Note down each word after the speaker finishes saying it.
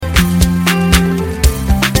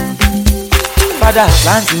Father,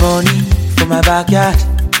 plenty money for my backyard,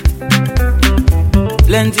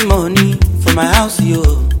 plenty money for my house, yo.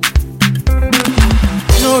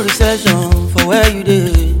 No recession for where you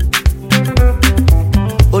dey.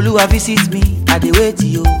 Oluwa visit me, I dey wait,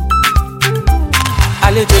 yo.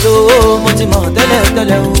 Àlejò lówó, mo ti mọ̀ tẹ́lẹ̀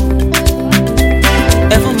tẹ́lẹ̀ o.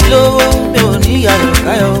 Ẹ fún mi lówó, mi ò ní ayọ̀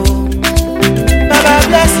káyọ̀ o. Baba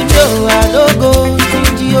bless me, yo, I no go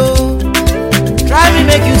stingy, yo. Try me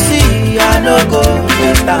make you see, I no go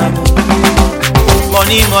waste time.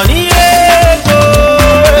 Money, money, ego,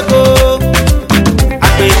 ego.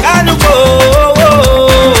 Àpèkánú kò.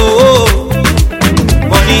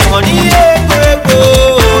 Money, money, ego, ego,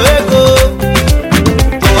 ego.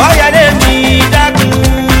 Oyale mi dákun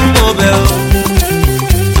mo bẹ̀ o.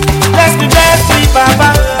 Bless me, Papa.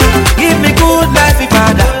 Give me good life,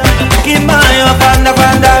 Father. Kí n máa yan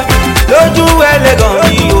fandafanda. Lójú ẹlẹ́gàn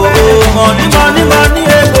mi o. Money, money, money,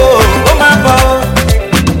 ego. Ó máa bọ̀ o.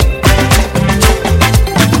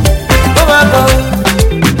 Ó máa bọ̀ o.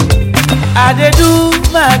 I dey do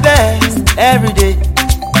my best every day.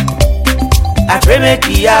 I pray make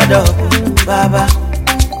e add up, Baba.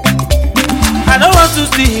 I don't want to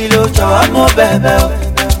steal, oh, jọ̀wọ́ mo bẹ̀bẹ̀ o.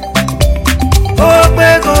 Ó pé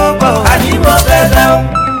kó pọ̀, àní mo bẹ̀bẹ̀ o.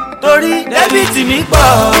 Torí débìtì mi pọ̀,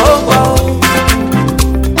 ó pọ̀ o.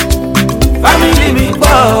 Family mi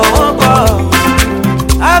pọ̀, ó pọ̀ o.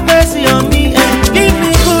 Have mercy on me and give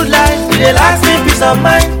me good life. It dey last me peace of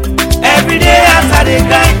mind. Every day as I dey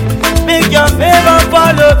grind, make your favour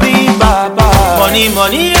follow me, Baba. Money,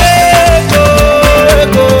 money, ego,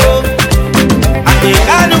 ego.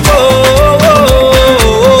 Àpèkánú kò.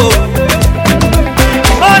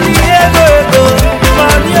 Money, ego, ego.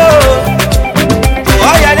 Money, oh.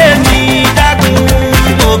 Oyale mi dákun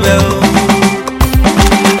mo bẹ̀ o.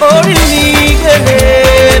 Orí mi kéde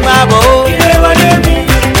máa bọ̀ o. Ilé wọlé mi.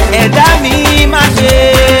 Ẹ̀dá mi má ṣe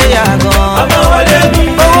yàgàn. Ọmọ wọlé mi.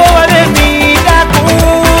 Owó wọlé mi dákun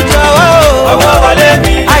jọ̀wọ́ o. Ọmọ wọlé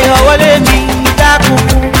mi. Ayọ̀ wọlé mi dákun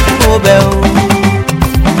mo bẹ̀ o.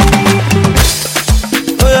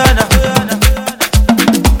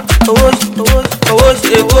 Owó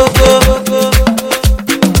ṣe kókó.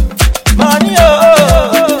 Money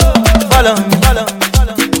follow me.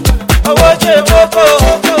 Owó ṣe kókó.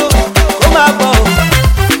 Ó máa bọ̀ o.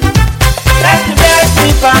 Bless me,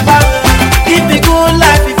 Papa. Give me good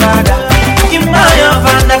life, Father. Kí n máa yan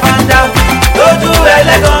fandafanda. Lójú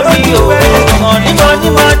ẹlẹ́gàn mi o. Money, money,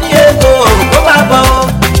 money, ego. Ó máa bọ̀ o.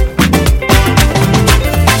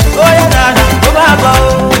 Ó yẹ dáadáa. Ó máa bọ̀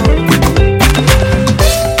o.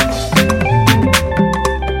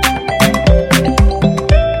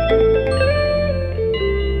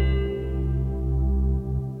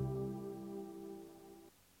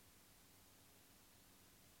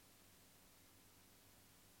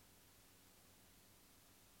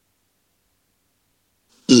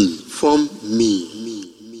 Inform me.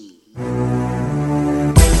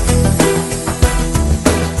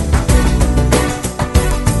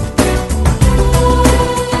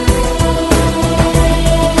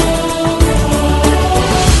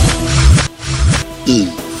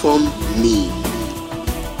 Inform me.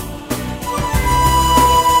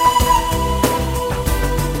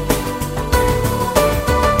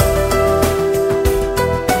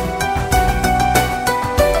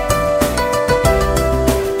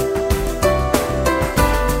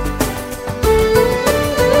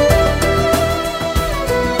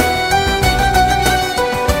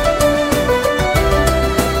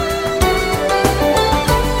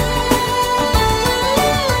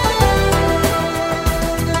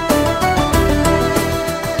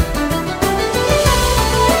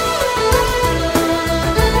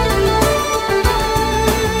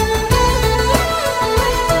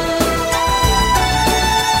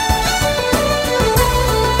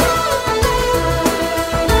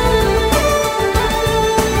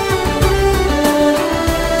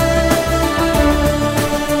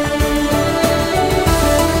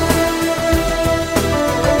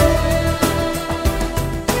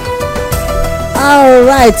 All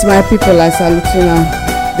right, my people, I salute you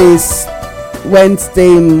now this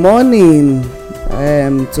Wednesday morning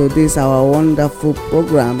to this our wonderful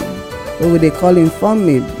program wey we dey call Inform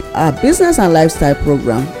Me, our business and lifestyle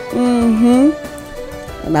program.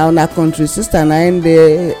 Now una country sister na im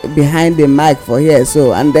dey behind the mic for here,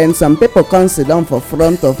 so and then some people come sit down for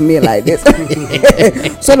front of me like this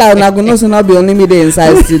so that una go know say no be only me dey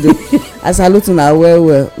inside studio. I salute una well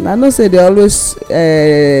well. Una know say dey always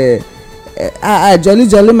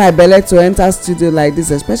jolly my belle to enter studio like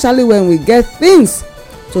this, especially when we get things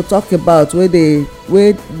to talk about wey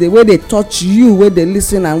dey touch you wey dey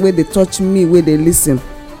listen and wey dey touch me wey dey listen.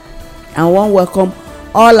 and wan welcome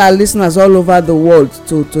all our listeners all over the world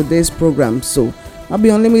to today's program. So no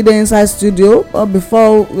be only me dey inside studio, but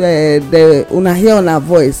before una hear una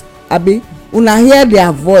voice, abi una hear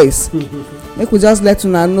their voice, make we just let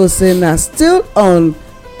una know say na still on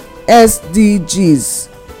SDGs,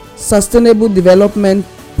 Sustainable Development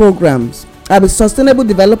Programs, abi Sustainable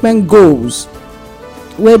Development Goals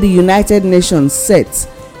wey the United Nations set.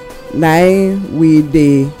 Na we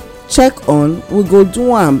dey check on. We go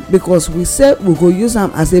do am because we say we go use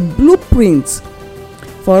am as a blueprint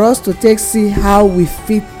for us to take see how we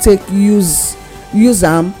fit take use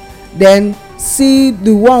am, then see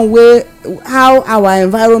the one way how our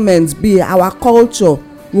environment be, our culture,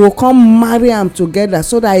 we go come marry am together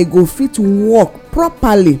so that e go fit work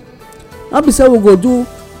properly. No be say we go do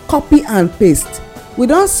copy and paste. We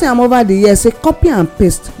don see am over the years say copy and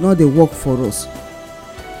paste no dey work for us.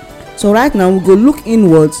 So right now we go look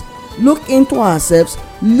inwards, look into ourselves,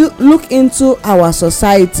 look into our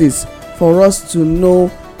societies for us to know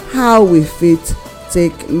how we fit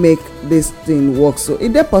take make this thing work. So e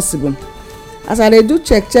dey possible. As I dey do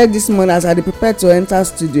check this morning, as I dey prepare to enter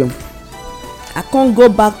studio, I come go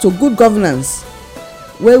back to good governance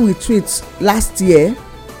wey we treat last year.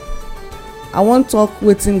 I wan talk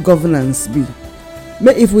wetin governance be.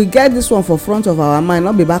 If we get this one for front of our mind,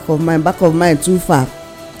 not be back of mind too far.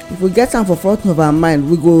 If we get am for front of our mind,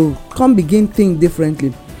 we go come begin think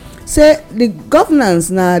differently. Say the governance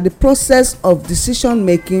na the process of decision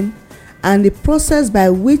making and the process by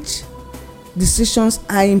which decisions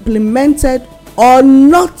are implemented or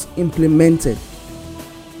not implemented.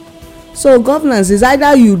 So governance is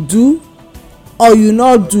either you do or you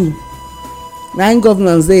not do. Na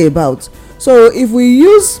governance dey about. So if we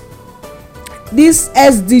use these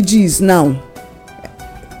SDGs now,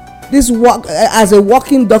 this work as a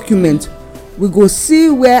working document, we go see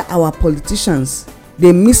where our politicians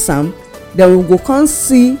dey miss am, then we go come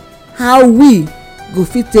see how we go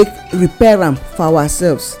fit take repair am for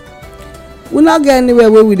ourselves. We no get anywhere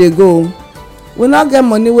wey we dey go, we no get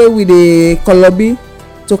money wey we dey kolobi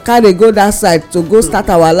to carry go that side to go start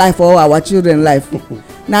our life or our children life.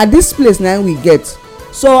 Na this place na we get.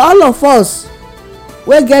 So all of us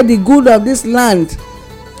wey get the good of this land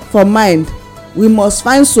for mind, we must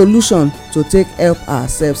find solution to take help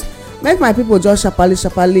ourselves. Make my people just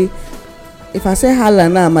sharparly. If I say hala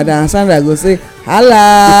now, Madam Sandra go say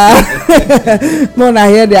hala. More na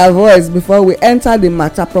hear their voice before we enter the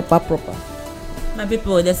matter proper. My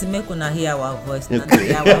people, just make una hear our voice. Not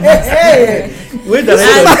hear our voice. Wait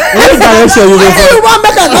direction you go. You want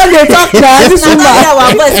make I come dey talk na this woman. Not hear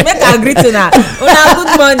our voice. Make I greet una. Una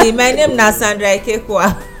good morning. My name na Sandra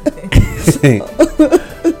Ikekwa.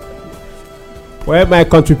 Well, my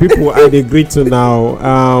country people, I dey greet you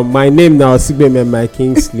now. My name now Sigbeme My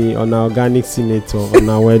Kingsley, on our organic senator, on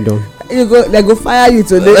our well done. They go fire you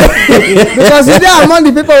today because you dey among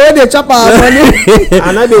the people wey dey chop our money.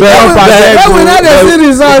 And I dey we no dey see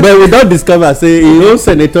result. But we don discover say e no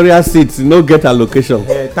senatorial seats no get allocation.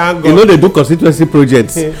 Thank God. You know they do constituency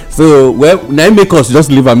projects. So well, na make us just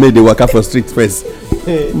leave am make dey waka for street first.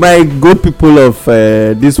 My good people of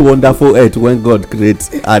this wonderful earth when God create,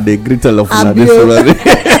 I dey greet all of una this morning.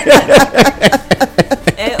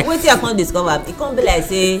 Wetin I come discover, e come be like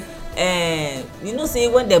say you know say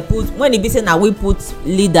when e be say na we put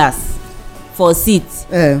leaders for seat,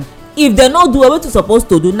 if dem no do wetin suppose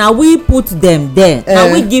to do, na we put dem there,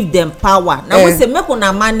 na we give dem power, na we say make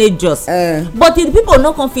una manage us. But if people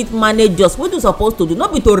no come fit manage us, wetin suppose to do no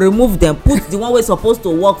be to remove dem, put the one wey suppose to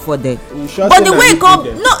work for dem. But the way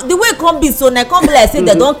e come be so, na come be like say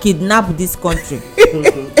dem don kidnap this country.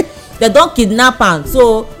 Dem don kidnap am.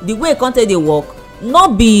 So the way e come take dey work, no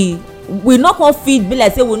be we no come fit be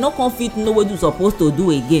like say we no come fit know wetin we suppose to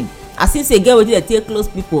do again, as if say get wetin dey take close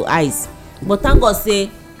people eyes. But thank God say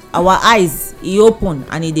our eyes e open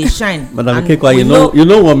and e dey shine. Madam Ikekwa, you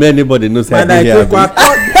know what anybody knows say I dey here.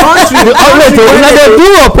 Country They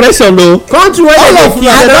do operation o. country wey All of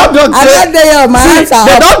una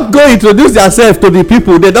they don go introduce themselves to the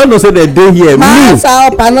people. They don know say they dey here. My hands are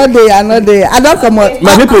up. I no dey. I don comot.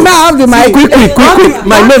 My people, now I have the mic. Quick.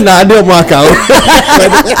 My name na Adeomuaka.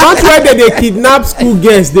 country wey dey kidnap school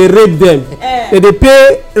girls, dey rape them, dey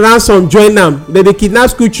pay ransom join am, dey kidnap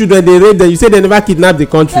school children, dey rape them. You say they never kidnap the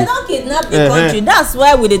country. They don kidnap the country. That's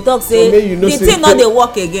why we dey talk say the thing no dey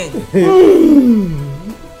work again.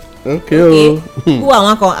 Okay. Who I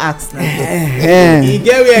wan come ask now? E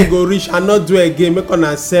get where I go reach, I no do again, make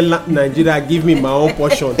una sell Nigeria, give me my own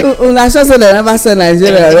portion. Una sure say they never sell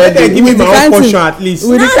Nigeria already. Give me my own portion at least.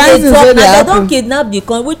 With the Now kind things wey dey they happen. don kidnap the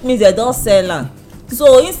country, which means they don sell am.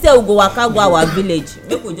 so instead we go waka go our village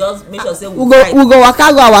make we just make sure say we go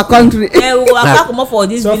waka go our country. Yeah, we go waka comot for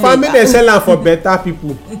this village. So family dey sell am for better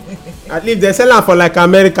people. At least they sell am for like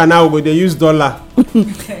America now, we go dey use dollar.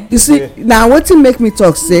 You see, na wetin make me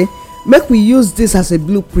talk say make we use this as a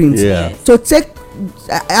blueprint to take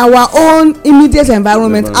our own immediate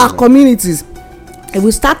environment, our communities. If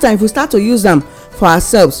we start to use them for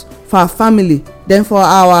ourselves, for our family, then for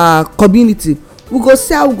our community, we go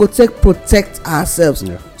see how we go take protect ourselves,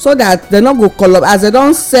 so that they no go collapse as they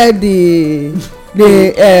don sell the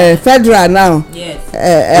federal now. Yes.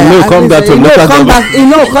 Come down to local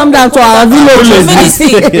government. Come down to our villages.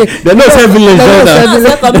 They no sell village now.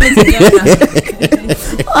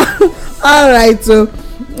 All right, so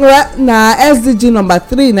na SDG number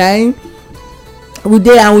 3 na we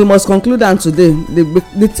dey, and we must conclude am today.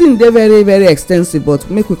 The thing dey very very extensive, but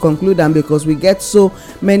make we conclude am because we get so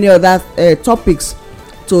many other topics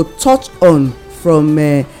to touch on from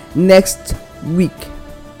next week.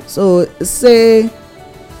 So say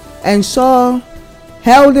ensure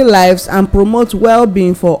healthy lives and promote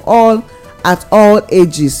well-being for all at all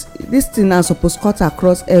ages. This thing na suppose cut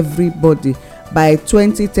across everybody by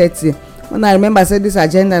 2030. When I remember say this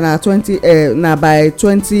agenda na by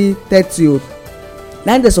 2030.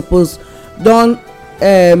 Now they suppose don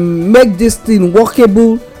make this thing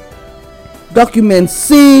workable document,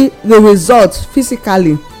 see the result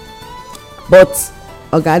physically. But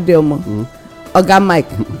Oga Adeomo, Oga Mike,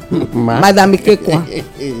 Madam Ikekwa,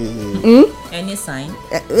 any sign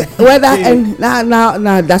whether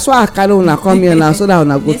now that's why I carry una come here now, so that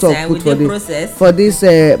una go talk put for this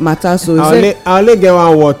matter. So I only get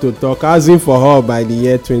one word to talk, as in for her by the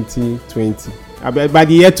year 2020. By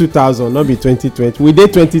the year 2000, not be 2020. We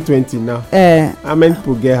did 2020 now. I meant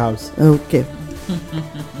to get house. Okay.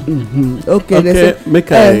 Okay.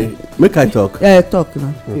 Make I talk. Talk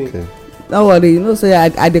now. Okay. Don't worry, you know, say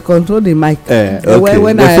I dey control the mic. Okay.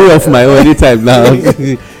 When I free off my own anytime now.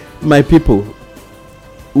 My people,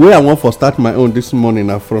 where I want for start my own this morning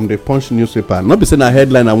now from the Punch newspaper. Not be saying a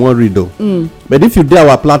headline I want read though. But if you do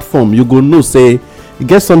our platform, you go know say you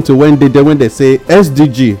get something when they say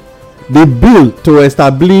SDG. The bill to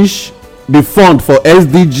establish the fund for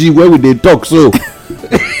SDG where we dey talk so now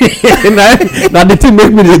the thing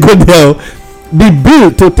make me dey go there. The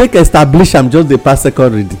bill to take establish am just dey pass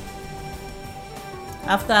second reading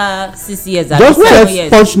after 6 years. Just check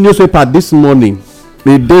Punch newspaper this morning,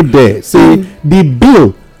 they dey there say the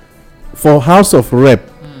bill for House of Rep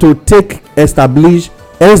to take establish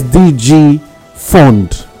SDG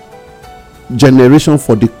fund generation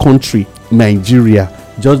for the country Nigeria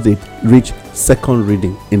just dey reach second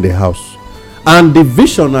reading in the house, and the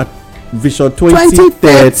vision at vision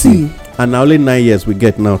 2030, and na only 9 years we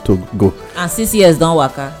get now to go, and 6 years don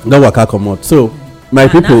waka comot. So my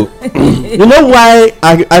people, you know why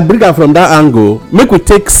I bring am from that angle, make we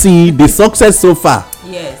take see the success so far.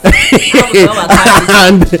 Yes.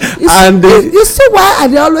 and you see why I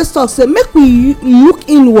dey always talk say make we look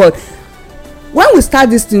inward. When we start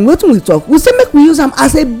this thing, wetin we talk, we say make we use am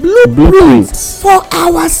as a blueprint for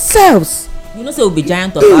ourselves. You know say we be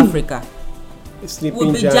giant of Africa. We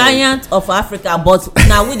be giant of Africa, but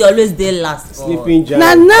now we dey always dey last. Sleeping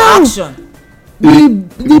giant. Now action.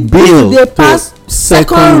 The bill dey pass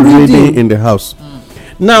second reading in the house.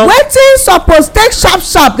 Now wetin suppose take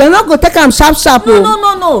sharp dem no go take am sharp.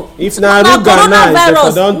 No. If na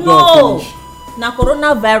coronavirus, no. Na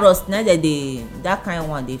coronavirus na dey that kind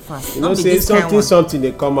one dey fast. You know say something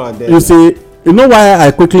dey come out there. You see, you know why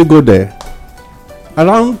I quickly go there?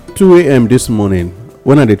 Around 2 a.m. this morning,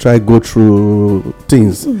 when I dey try go through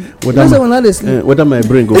things, whether my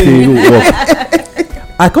brain go fit work,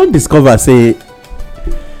 I come discover say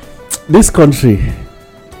this country,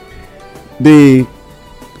 the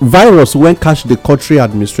virus when catch the country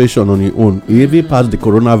administration on its own, e even pass the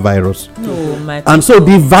coronavirus. And so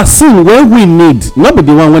the vaccine wey we need, not be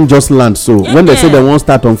the one when just land, so when they say they wan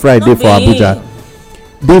start on Friday for Abuja,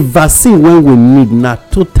 the vaccine wey we need na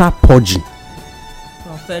total purging.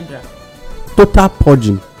 From federal. Total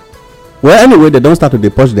purging. Well, anyway, they don start to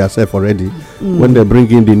dey purge themselves already. When they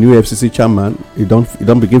bring in the new FCC chairman, e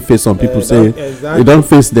don begin face some people say e don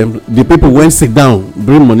face them. The people wey sit down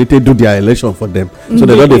bring money to do their election for them, so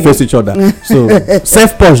they don dey face each other. So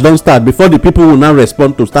self purge don start before the people will now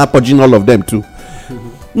respond to start purging all of them too.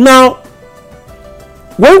 Now,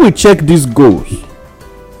 when we check these goals,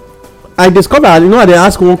 I discover, I dey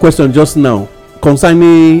ask one question just now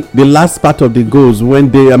concerning the last part of the goals, when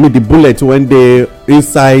they, the bullet when they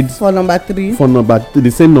inside for number 3, the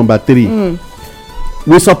same number 3.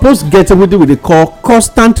 We suppose get what they call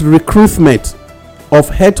constant recruitment of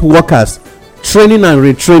health workers training and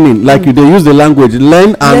retraining, like you dey use the language,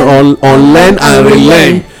 learn and unlearn and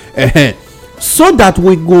relearn, so that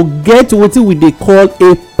we go get wetin we dey call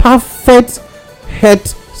a perfect health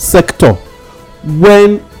sector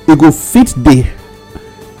when e go fit dey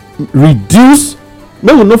reduce.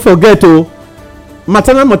 Make we no forget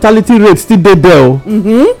maternal mortality rate still dey there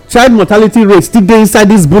child mortality rate still dey inside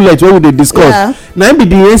this bullet wey we dey discuss. Na im be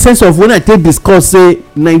the essence of when I take discuss say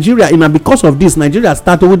Nigeria, na because of this Nigeria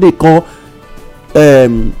start what they call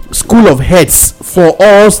school of health for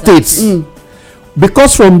all states,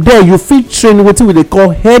 because from there you fit train wetin we dey call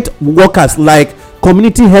health workers, like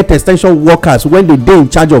community health extension workers, when they dey in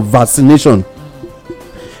charge of vaccination.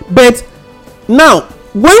 But now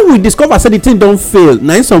when we discover say the thing don fail,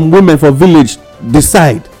 na some women for village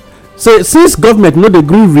decide say since government no dey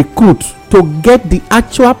gree recruit to get the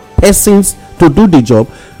actual persons to do the job,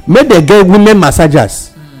 make dem get women massagers.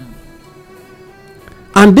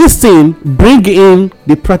 And this thing bring in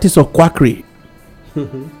the practice of quackery.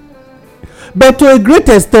 But to a great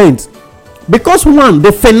extent, because one,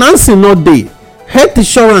 the financing no dey, health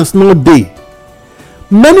insurance no dey,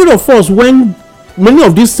 many of us, when many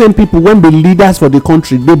of these same people when be leaders for the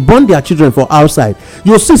country, they born their children for outside,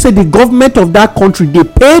 you see say the government of that country dey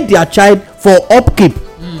pay their child for upkeep.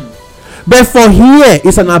 But for here,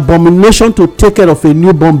 it's an abomination to take care of a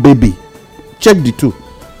newborn baby. Check the two.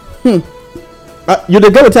 You dey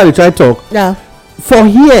get wetin I dey try talk? Yeah. For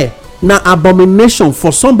here, na abomination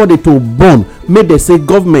for somebody to born make dem say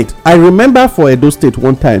government. I remember for Edo State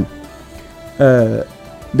one time, the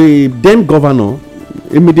then governor,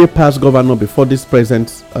 immediate past governor before this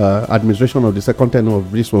present administration of the second tenure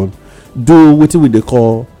of this one, do wetin we dey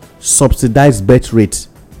call subsidized birth rate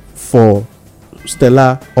for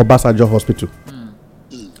Stella Obasanjo Hospital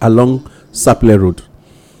along Saple Road.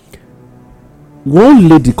 One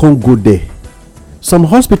lady can't go there. Some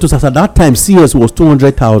hospitals as at that time CS was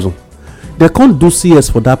 200,000. They can't do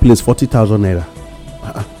CS for that place 40,000 naira.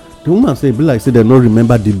 The woman say, be like say they don't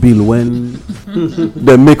remember the bill when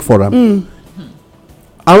they make for them.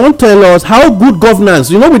 I want to tell us how good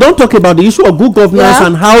governance. You know, we don't talk about the issue of good governance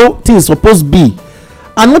and how things supposed to be.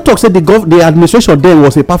 I'm not talk say the administration then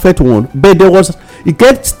was a perfect one, but there was it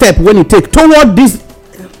get step when it take toward this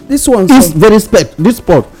one is very this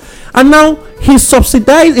spot. And now he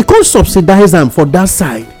can't subsidize them for that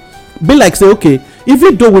side. Be like say, okay,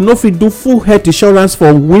 even though we know if we do full health insurance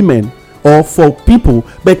for women or for people,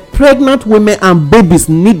 but pregnant women and babies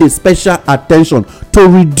need a special attention to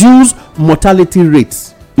reduce mortality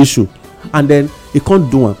rates issue, and then he can't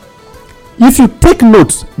do them. If you take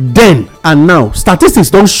notes then and now, statistics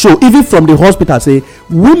don't show, even from the hospital, say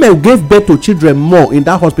women gave birth to children more in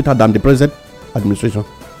that hospital than the present administration.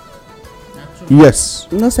 Yes.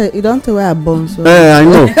 No, sir, you don't know where I born. So. I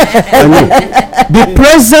know. The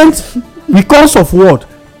present, because of what?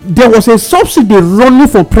 There was a subsidy running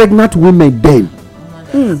for pregnant women then,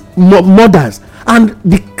 mothers, and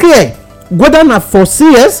the care, whether not for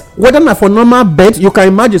CS, whether not for normal birth, you can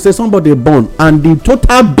imagine say somebody born and the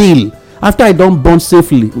total bill after I don't born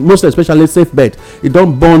safely, most especially safe birth, it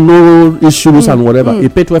don't born no issues and whatever. You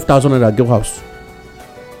pay 12,000 at a girl house.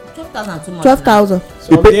 12,000.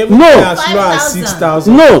 No, as low as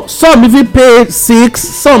 6,000. No, some even pay 6,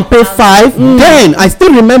 some pay 5. Then I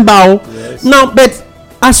still remember now, but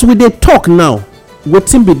as we dey talk now,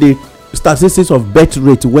 wetin be the statistics of birth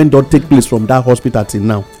rate when don take place from that hospital till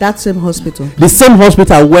now? That same hospital. The same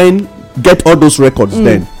hospital when get all those records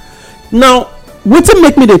then. Now, wetin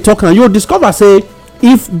make me dey talk now? You discover say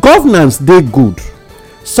if governance dey good,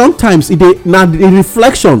 sometimes na the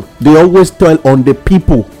reflection dey always tell on the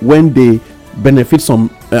people when they benefit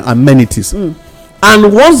some amenities,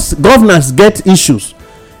 and once governance get issues,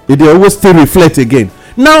 e dey always still reflect again.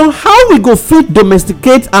 Now, how we go fit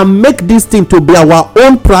domesticate and make this thing to be our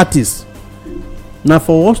own practice? Now,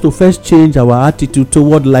 for us to first change our attitude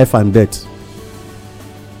toward life and death.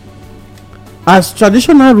 As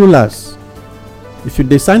traditional rulers, if you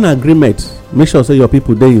dey sign agreement, make sure say your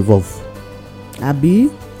people dey involved. Abi,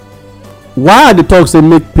 why are the talks say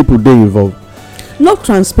make people dey involved? No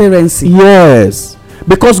transparency. Yes,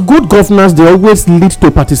 because good governance dey always lead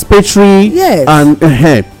to participatory. Yes. And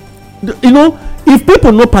you know, if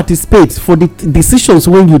people no participate for the decisions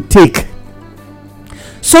when you take,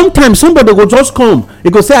 sometimes somebody go just come, he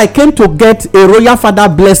go say I came to get a royal father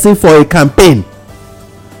blessing for a campaign.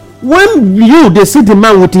 When you dey see the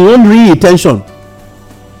man with him own real intention,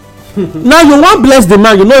 now you wan bless the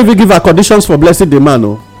man, you no even give her conditions for blessing the man.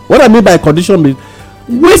 What I mean by condition be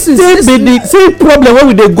wetin be the same problem wey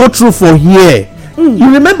we dey go through for here.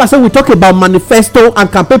 You remember say we talk about manifesto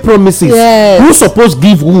and campaign promises. Yes. Who suppose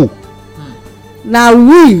give who? na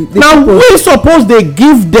we suppose dey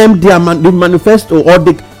give them the manifesto or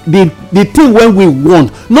the thing wey we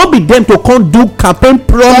want, no be them to come do campaign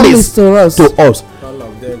promise to us.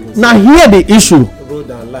 Na here the issue. Road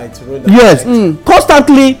and light. Yes,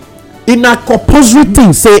 constantly in a compulsory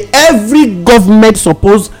thing say every government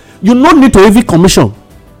suppose, you no need to even commission.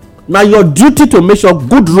 Na your duty to make sure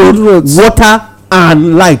good roads, water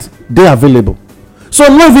and light dey available. So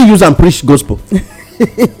no even use am preach gospel.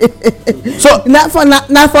 So na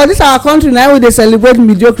for this our country now we dey celebrate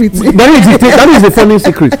mediocrity. That is the funny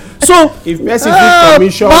secret. So if person fit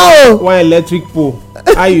commission one electric pole,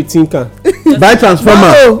 how you think am? Buy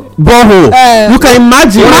transformer, borehole. You can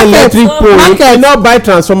imagine one electric pole, you no buy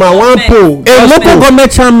transformer, one pole. A local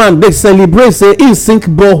government chairman dey celebrate say he sink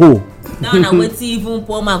borehole. Now na wetin even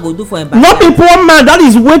poor man go do for him back. Not be poor man, that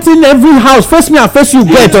is wetin every house face me and face you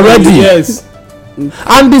get already. Yes.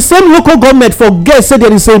 And the same local government forget say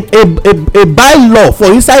there is a bylaw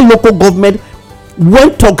for inside local government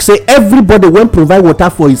when talk say everybody when provide water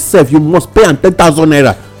for himself you must pay am 10,000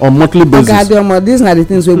 naira on monthly basis. Okay, Adeomo, these are the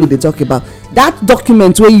things wey we dey talk about. That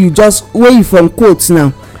document wey you from quotes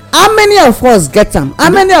now, how many of us get am? How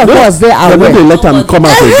many of us dey aware? They dey let am come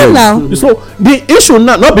out again. So the issue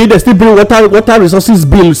now not be they still bring water resources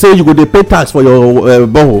bill say you go dey pay tax for your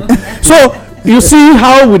borehole. So you see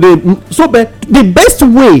how we dey so but the best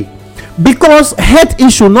way, because health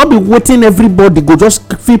issue not be waiting everybody go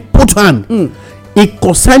just fit put hand. It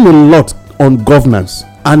concern a lot on governance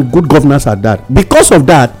and good governance at that. Because of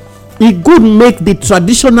that, it could make the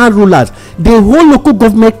traditional rulers, the whole local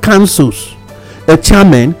government councils, a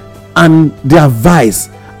chairman and their vice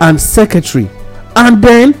and secretary, and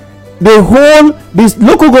then the whole this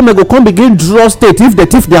local government go come begin draw state if they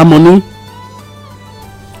thief their money.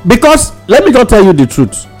 Because let me just tell you the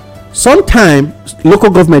truth, sometimes local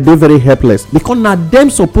government dey very helpless because na dem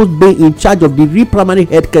suppose dey in charge of the real primary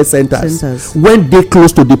healthcare centers when dey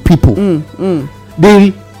close to the people.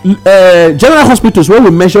 The general hospitals wey we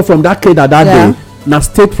measure from that cadre that day na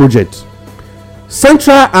state project.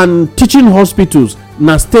 Central and teaching hospitals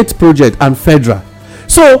na state project and federal.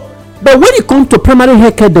 So but when e come to primary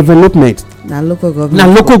healthcare development, na local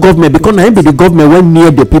government because na im be the government wey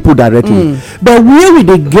near the people directly. But where we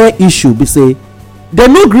dey get issue be say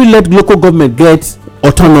dem no gree let local government get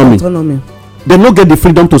autonomy. Dem no get the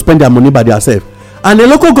freedom to spend their money by themselves. And the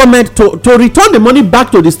local government to return the money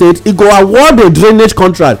back to the state, e go award a drainage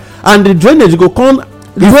contract, and the drainage go come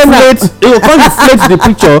inflate the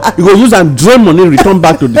picture. You go use and drain money return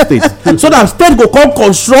back to the state. So that state go come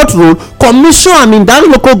construct road, commission am in that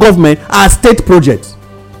local government as state project.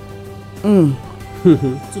 Too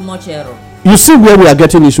much error. You see where we are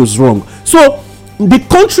getting issues wrong. So the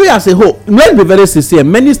country as a whole, let's be very sincere,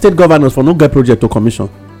 many state governors for no get project to commission.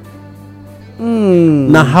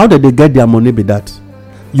 Now how did they get their money be that?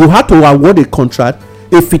 You had to award a contract,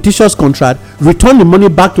 a fictitious contract, return the money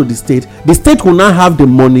back to the state will now have the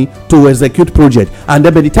money to execute project, and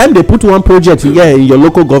then by the time they put one project here in your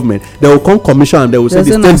local government, they will come commission and they will say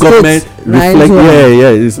the state government reflect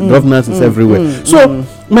it's governance is everywhere. So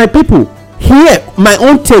my people, here my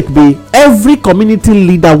own take be every community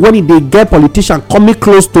leader when they get politician coming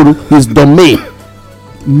close to his domain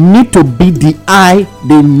need to be the eye,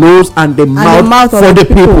 the nose and the mouth for the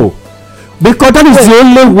people, because that is the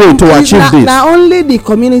only way to achieve this. Now only the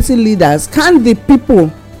community leaders can the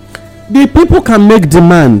people can make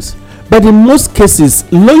demands, but in most cases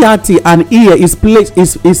loyalty and ear is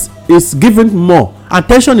given more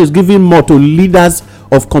attention, is given more to leaders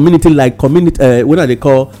of community, like what are they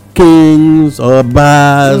called, kings or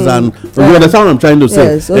bars, and you understand what I'm trying to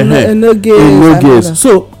say? Yes,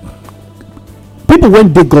 so people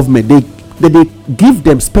when they government they give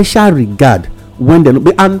them special regard when they,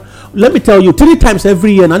 and let me tell you 3 times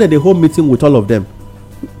every year now they hold meeting with all of them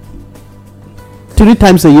 3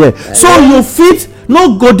 times a year. So you fit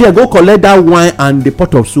no go there go collect that wine and the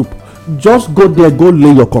pot of soup, just go there, go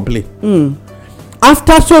lay your complaint.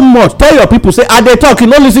 After so much tell your people say I dey talk, you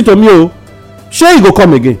no listen to me o, shey you go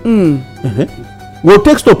come again. We'll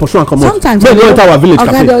take stop pursue and come out. Sometimes they go enter our village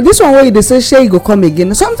cafe. This one wey you dey say shey you go come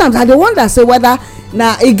again, sometimes I dey wonder say whether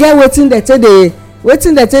na e get wetin dey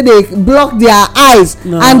take dey block their eyes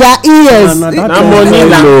and their ears. Na money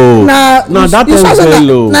na that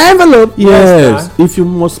envelope. Na envelope. Yes, if you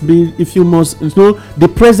must the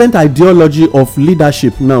present ideology of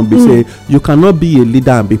leadership now be say you cannot be a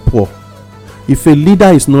leader and be poor. If a leader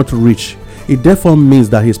is not rich, it therefore means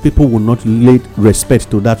that his people will not lay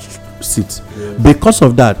respect to that seat. Because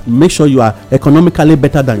of that, make sure you are economically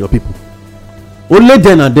better than your people. Only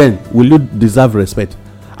then and then will you deserve respect.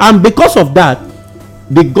 And because of that,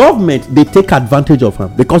 the government dey take advantage of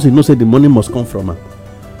am because e know say the money must come from am.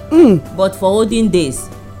 But for olden days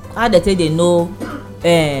how dey take dey know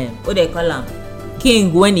what dey call am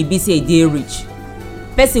king when e be say e dey rich,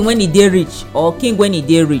 person when e dey rich or king when e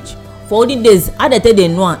dey rich. For olden days how dey take dey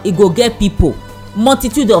know am, e go get people,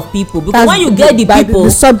 multitude of people, because when you get the people,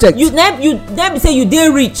 the subject, you then be say you dey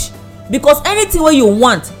rich, because anything wey you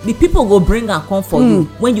want the people go bring am come for you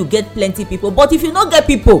when you get plenty people. But if you no get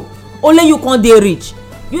people, only you con dey rich,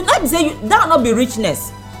 you not be say that no be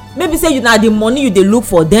richness. Maybe say you na the money you dey look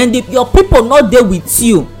for, then your people no dey with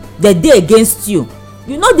you, they dey against you.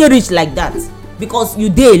 You no dey rich like that because you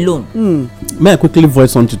dey alone. May I quickly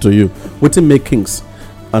voice something to you? Wetin make kings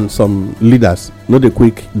and some leaders no dey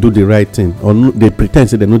quick do the right thing, or no, they pretend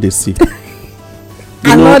say they no dey see.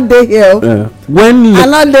 I not dey here. When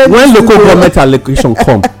local government allocation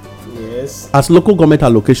come, Yes. as local government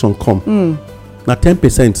allocation come, na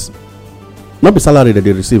 10%, not be salary that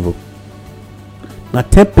they receive. Na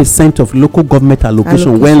 10% of local government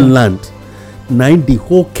allocation when land. Na in the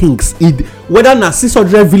whole kings, whether na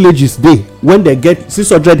 600 villages dey, when they get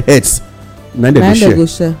 600 heads, na they go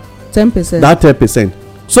share 10%. that 10%.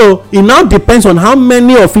 So it now depends on how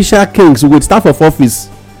many official kings with staff of office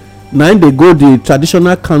na they go the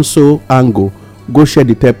traditional council angle go share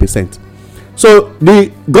the 10%. So the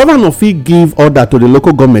governor fit give order to the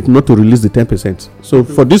local government not to release the 10%. So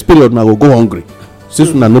for this period na go hungry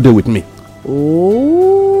since una no dey with me.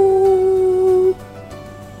 Oh,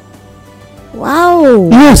 wow.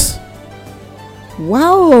 Yes.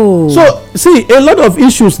 Wow. So see, a lot of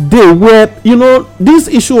issues dey where this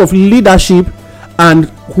issue of leadership and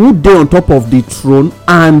who dey on top of the throne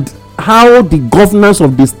and how the governance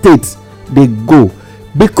of the state dey go,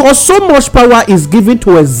 because so much power is given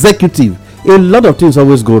to executive, a lot of things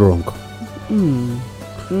always go wrong.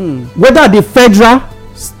 Whether the federal,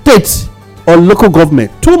 state or local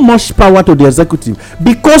government, too much power to the executive,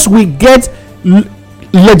 because we get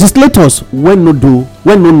legislators when no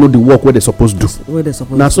know the work wey they suppose do.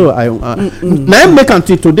 Na so na make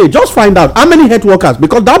until today just find out how many health workers,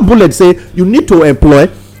 because that bullet say you need to employ,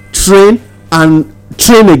 train and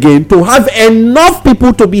train again to have enough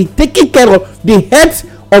people to be taking care of the health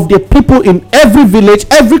of the people in every village,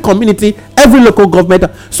 every community, every local government.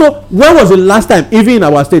 So when was the last time, even in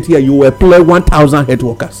our state here, you employ 1,000 health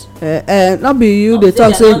workers? Not be you dey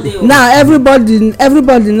talk say now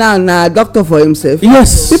everybody now na doctor for himself.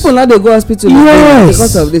 Yes. People now dey go hospital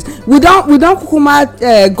because of this. We don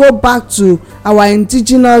kukuma go back to our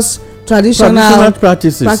indigenous traditional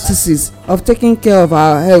practices of taking care of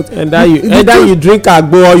our health. And either you drink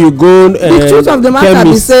agbo or you go the truth of the matter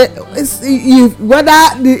be say if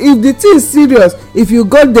the thing is serious, if you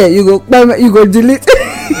go there you go delete.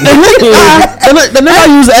 They never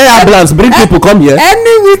use air ambulance bring people come here.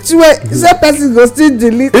 Any which way say person go still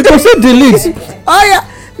delete. It go still delete. Oh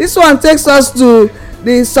yeah, this one takes us to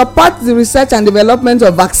support the research and development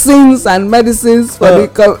of vaccines and medicines for the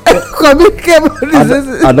communicable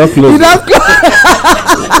diseases. I don't close.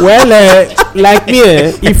 Well, like me,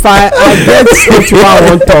 if I get something I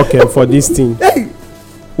want talk for this thing,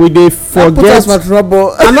 we dey forget. Put us for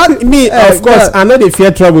trouble. I'm not me, of course. I know they fear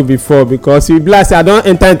trouble before because you be like say I don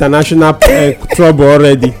enter international trouble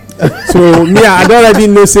already. So me, I don already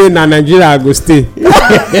know say na Nigeria I go stay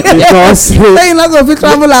because say you no go fit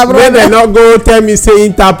travel abroad. Make dem no go tell me say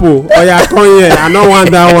Interpol oya come here, I no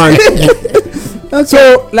want that one. Okay.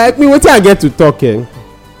 So like me, wetin I get to talk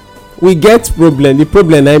we get problem. The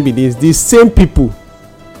problem na be this: the same people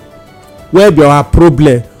wey be our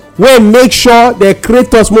problem, wey make sure the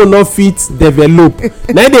creators more no fit develop,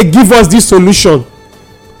 na dey give us this solution.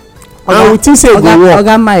 And we think say e go work.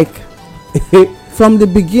 Oga Mike. From the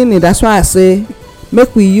beginning, that's why I say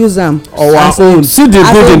make we use am our own. See the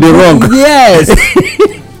good and the wrong. Yes.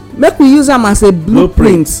 Make we use am as a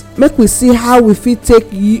blueprint. Make we see how we fit take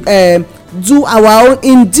do our own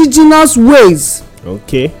indigenous ways.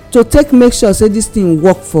 Okay. To take make sure say this thing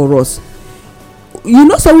work for us. You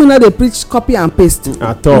know, so we no dey preach copy and paste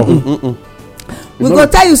at all. We go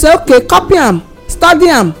tell you say okay, copy am, study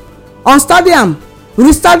am, unstudy am,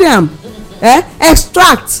 restudy am,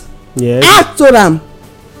 extract. Yes. Add to am,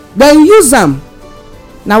 then use am.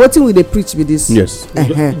 Na wetin we dey preach be this. Yes.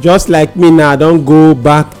 Just like me now, I don go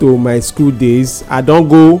back to my school days. I don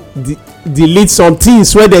go delete some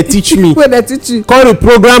things wey dey teach me. Wey dey teach you. Come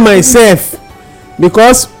reprogram myself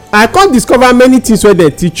because I come discover many things wey dey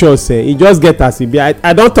teach us. E just get as e be.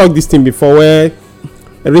 I don talk this thing before where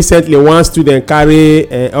recently one student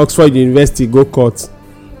carry Oxford University go court.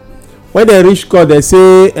 When they reach court, they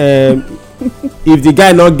say if the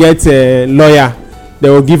guy not get lawyer, they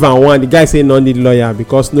will give am one. The guy say no need lawyer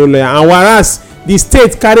because no lawyer, and whereas the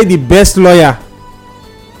state carry the best lawyer.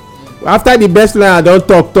 After the best lawyer don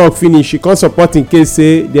talk finish, she come support in case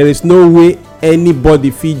say there is no way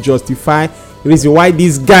anybody fit justify reason why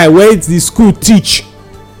this guy wey the school teach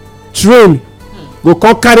train go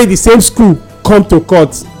come carry the same school come to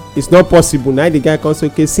court. It's not possible. Now the guy come say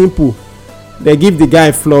okay, simple. They give the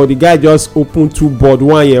guy floor, the guy just open 2 board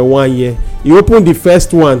 1 year. He open the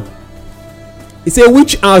first one. He say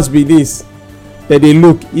which house be this? Then they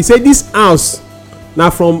look, he say this house na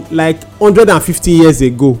from like 150 years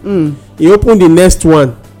ago. He open the next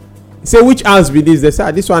one. He say which house be this? They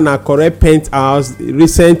say this one na correct penthouse,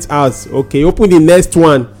 recent house. Okay, he open the next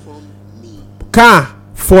one. Car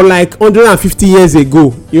for like 150 years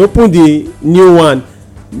ago. He open the new one,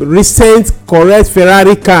 recent correct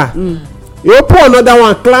Ferrari car. He open another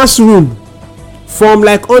one, classroom from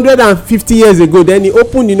like 150 years ago. Then he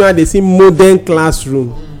open, you know, they say modern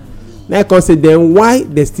classroom. Now I can say then why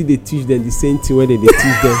they still dey teach them the same thing wey they teach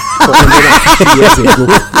them for 150 years ago.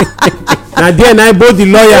 Na there na both the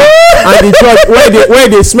lawyer and the judge wey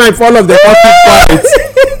dey smile for all of them all keep quiet.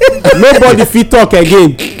 Nobody fit talk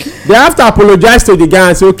again. They have to apologize to the guy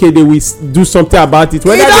and say okay, they will do something about it.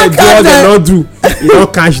 Whether they do or they not do, you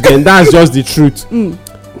don't catch them. That's just the truth.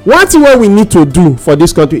 One thing wey we need to do for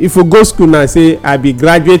this country, if you go school now say I be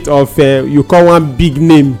graduate of you call one big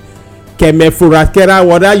name Keme Furakera,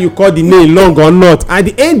 whether you call the name long or not, at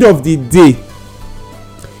the end of the day,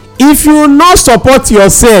 if you not support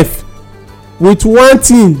yourself with one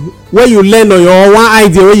thing wey you learn on your own, one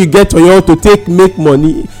idea wey you get on your own to take make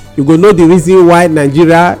money, you go know the reason why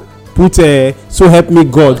Nigeria put so help me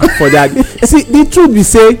God for that. See, the truth be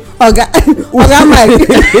say oga Mike,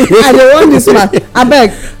 I dey want this man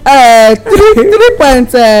abeg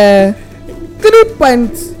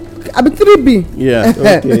 3.3B. Yeah.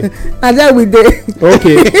 okay. And then we dey.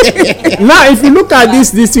 Okay. Now if you look at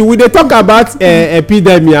this thing, we dey talk about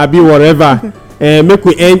epidemic abi whatever, make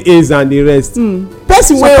we end AIDS and the rest.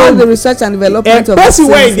 Person wey support the research and development of person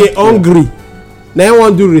wey dey hungry na him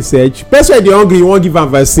wan do research. Person wey dey hungry you wan give am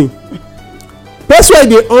vaccine. Person wey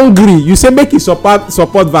dey hungry you say make e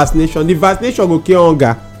support vaccination. The vaccination go cure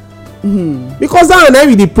hunger. Because that one na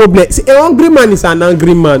be the problem. See, a hungry man is an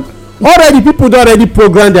angry man. Already people don already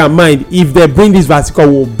program their mind, if they bring this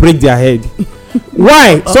vaccine will break their head.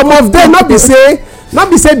 Why? Some of them not be say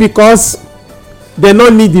because they no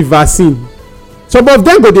need the vaccine. Some of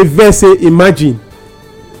them go dey vex say imagine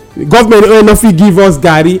the government wey no fit give us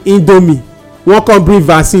garri indomie wan come bring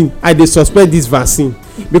vaccine. I dey suspect this vaccine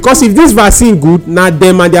because if this vaccine good na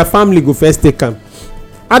them and their family go first take am.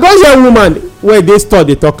 I don hear woman wey dey store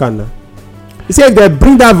dey talk am now. He say if they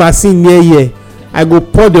bring that vaccine near here, I go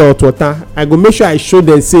pour the hot water. I go make sure I show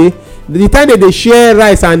them say the time that they share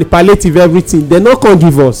rice and the palliative everything, they no come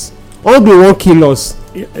give us. Hungry won't kill us.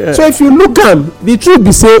 Yeah. So if you look am, the truth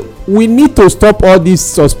be say we need to stop all this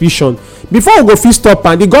suspicion before we go fit stop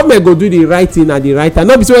am. The government go do the right thing at the right time.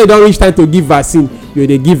 No be say when e don reach time to give vaccine, you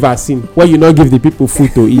dey give vaccine when you no give the people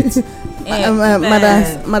food to eat.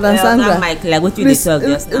 Madam Sandra, Mike, like what you dey talk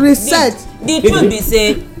just now. Research. The truth be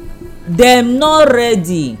say dem no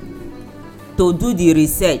ready to do the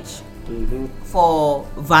research for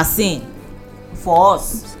vaccine for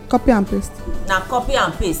us. Copy and paste. Na copy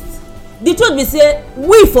and paste. The truth be say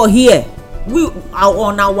we for here, we are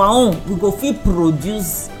on our own, we go fit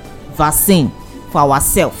produce vaccine for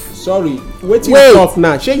ourselves. Sorry, wetin you talk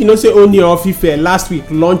now? Shey you know say Ooni of Ife last week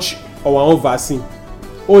launch our own vaccine.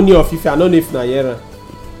 Ooni of Ife, I no know if na hear am.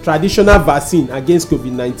 Traditional vaccine against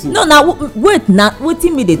COVID-19. No, now wait, na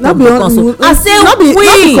wetin me dey talk about so. I say we. Not the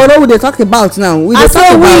corona we dey talk about now. We dey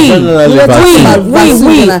talk about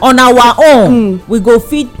we on our own. We go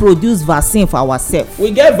fit produce vaccine for ourselves. We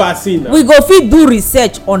get vaccine now. We go fit do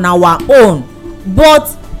research on our own.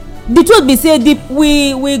 But the truth be say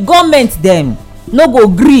we government dem no go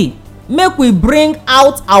gree make we bring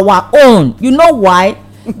out our own. You know why?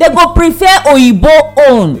 They go prefer oyibo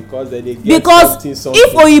own because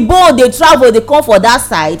if oyibo dey travel dey come for that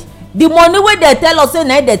side, the money wey dey tell us say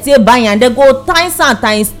na dey take buy am, they go times am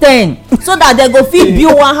times 10 so that they go fit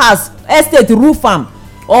build one house, estate, roof am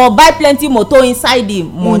or buy plenty motor inside the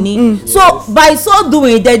money. So by so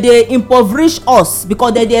doing they dey impoverish us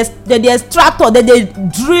because they dey extract us, they dey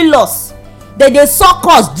drill us, they dey suck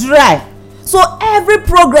us dry. So every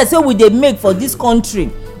progress wey we dey make for this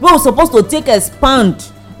country wey we suppose to take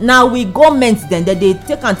expand, na we government dem dey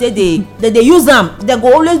take am take dey use am. They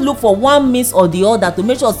go always look for one means or the other to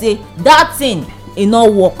make sure say that thing e no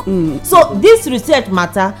work. So this research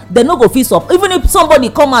matter dem no go fit stop. Even if somebody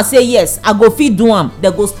come and say yes I go fit do am,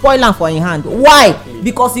 dem go spoil am for im hand. Why?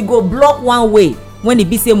 Because e go block one way when e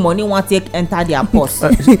be say money wan take enter their purse.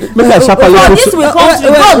 Make I sharply for put this we country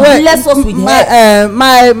God bless us with head.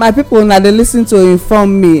 My people na dey lis ten to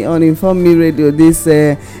Inform Me on Inform Me Radio this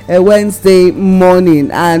Wednesday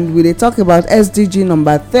morning, and we dey talk about SDG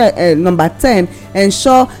number 10,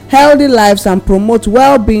 ensure healthy lives and promote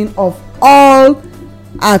well-being of all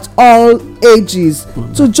at all ages.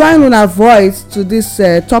 To join una voice to this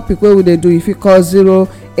topic wey we dey do, if you call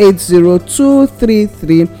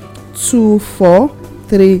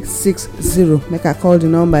 08023324360. Make I call the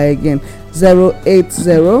number again,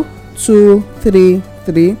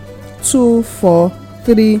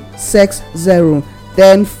 08023324360.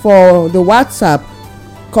 Then for the WhatsApp,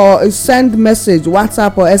 send message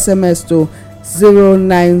WhatsApp or SMS to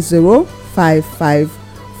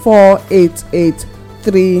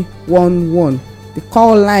 09055488311. The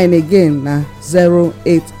call line again na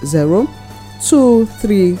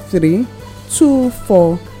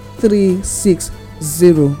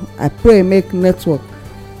 08023324360. I pray make network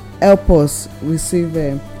help us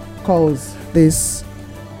receive calls this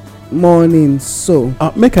morning. So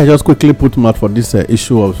make I just quickly put mouth for this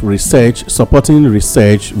issue of research, supporting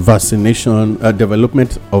research, vaccination,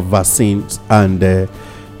 development of vaccines, and the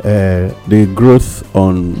growth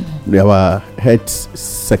on our health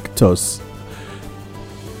sectors.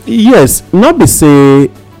 Yes, not be say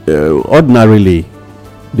ordinarily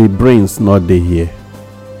the brains not dey here.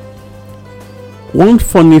 One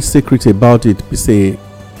funny secret about it be say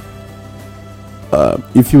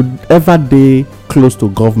if you ever dey close to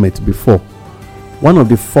government before, one of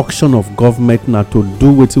the function of government na to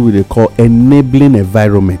do wetin we dey call enabling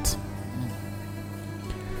environment,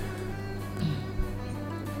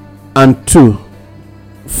 and 2,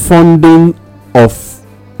 funding of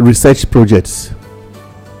research projects,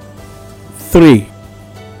 3,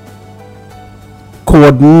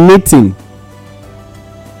 coordinating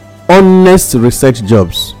honest research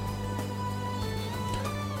jobs.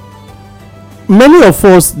 Many of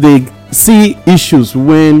us dey see issues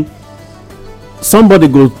when somebody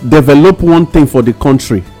go develop one thing for the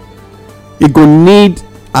country, e go need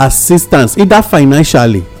assistance either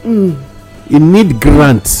financially, e need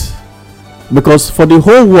grant, because for the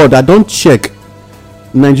whole world I don check,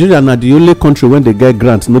 Nigeria na the only country when they get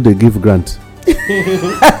grant no dey give grant.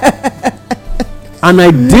 And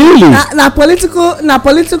ideally na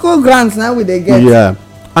political grants now we dey get. Yeah,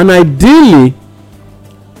 and ideally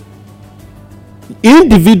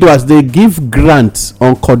individuals dey give grants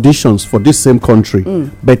on conditions for this same country,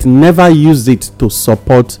 but never use it to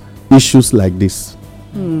support issues like this.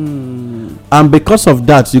 And because of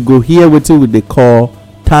that, you go hear wetin we dey call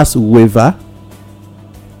tax waiver,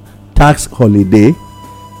 tax holiday,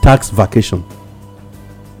 tax vacation.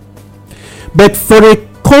 But for a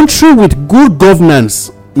country with good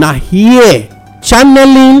governance, na here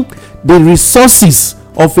channeling the resources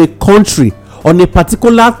of a country on a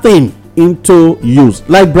particular thing into use.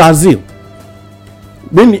 Like Brazil,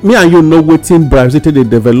 me and you know wetin Brazil dey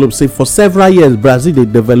develop. Say for several years Brazil dey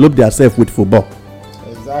develop themselves with football.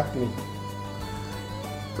 Exactly.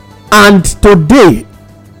 And today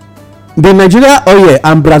the Nigeria oil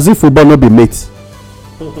and Brazil football no be mate.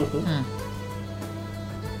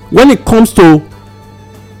 When it comes to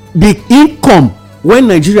the income when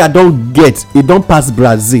Nigeria don get, e don pass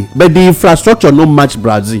Brazil, but the infrastructure no match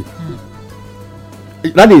Brazil.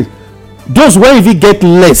 That is, those wey even get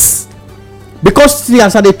less, because see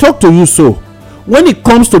as I dey talk to you so, when it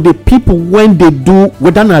comes to the people when they do,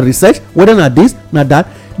 whether na research, whether na this na that,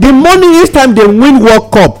 the money each time they win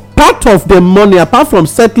World Cup, part of the money, apart from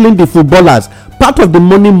settling the footballers, part of the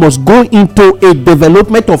money must go into a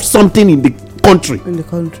development of something in the country.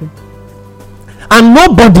 And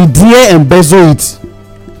nobody dare embezzle it.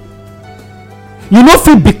 You no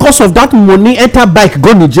fit because of that money enter bike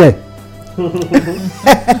go Niger.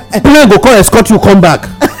 Plane go come escort you come back.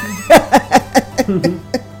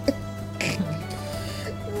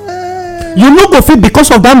 You no go fit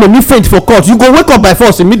because of that money faint for court. You go wake up by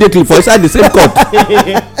force immediately for inside the same court.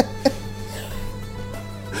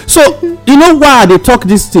 So you know why I dey talk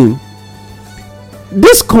this thing?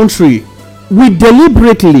 This country, we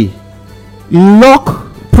deliberately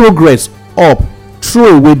lock progress up,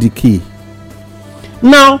 throw away the key.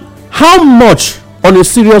 Now, how much, on a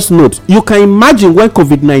serious note, you can imagine when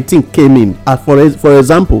COVID-19 came in, for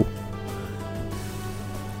example,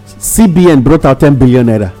 CBN brought out 10 billion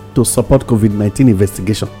naira to support COVID-19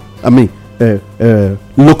 investigation. I mean,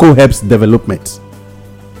 local health development.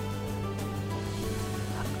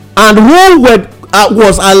 And who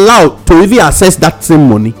was allowed to even access that same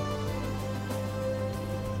money?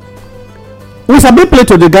 We sabi play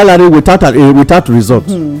to the gallery without result.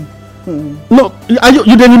 No,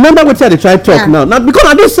 you dey remember wetin I dey try talk now because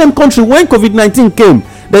na this same country when COVID-19 came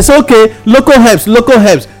they say okay local herbs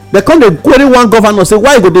they come dey query one governor say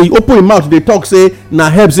why you go dey open him mouth dey talk say na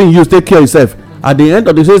herbs him use take cure himself at the end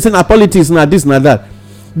of the day say na politics na this na that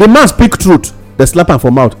the man speak truth they slap am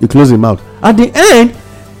for mouth he close him mouth at the end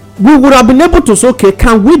we would have been able to say okay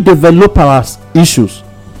can we develop our issues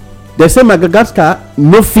they say Madagascar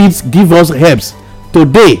no fit give us herbs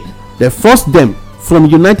today they force them from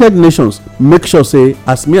United Nations make sure say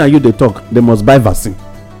as me and you dey talk they must buy vaccine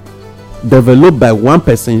developed by one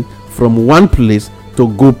person from one place to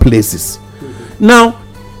go places. Now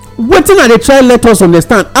wetin I dey try let us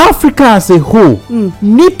understand Africa as a whole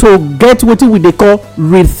need to get wetin we dey call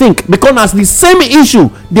rethink because as the same issue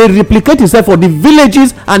dey replicate itself for the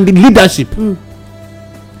villages and the leadership.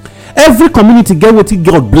 Every community get wetin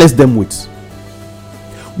God bless them with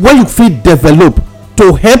wey you fit develop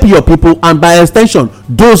to help your people and by extension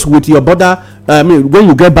those with your border when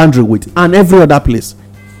you get boundary with and every other place.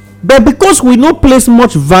 But because we no place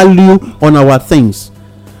much value on our things,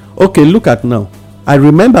 okay, look at now. I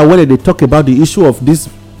remember when they talk about the issue of this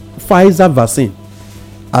Pfizer vaccine,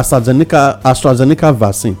 AstraZeneca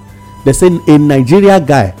vaccine. They say a Nigeria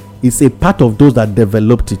guy is a part of those that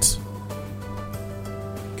developed it.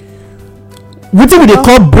 What we dey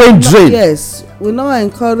call brain drain. Yes, we no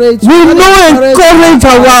encourage. We no encourage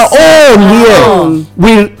our own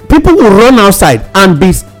here. People will run outside and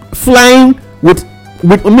be flying with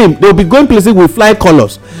they'll be going places with fly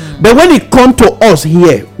colors. But when it come to us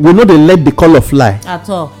here, we know they let the color fly at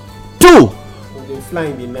all. They2, fly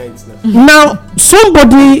in the night now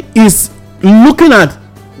somebody is looking at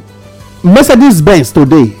Mercedes-Benz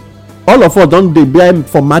today. All of us don't dey buy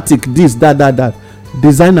Formatic this that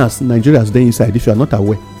designers Nigerians dey inside if you are not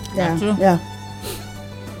aware. Yeah.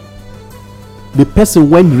 The person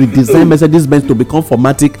when redesign Mercedes-Benz to become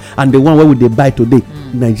Formatic and the one wey we dey buy today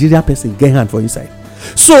Nigeria person get hand for inside.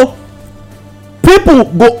 So people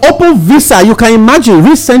go open visa. You can imagine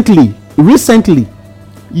recently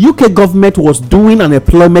UK government was doing an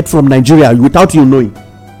employment from Nigeria without you knowing.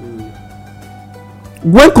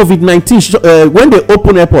 When COVID-19 when they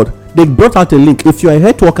open airport they brought out a link. If you are a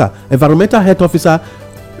health worker, environmental health officer,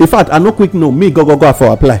 in fact I no quick know me go for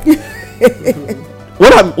apply.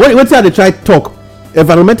 What they try talk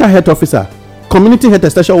environmental health officer, community health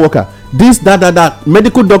extension worker, this that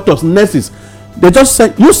medical doctors, nurses, they just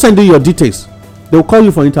send in your details. They will call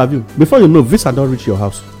you for interview. Before you know, visa don't reach your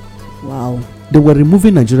house. Wow. They were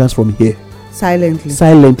removing Nigerians from here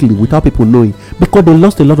silently without people knowing because they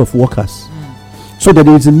lost a lot of workers. So that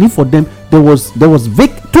there is a need for them. There was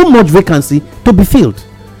too much vacancy to be filled.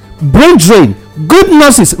 Brain drain. Good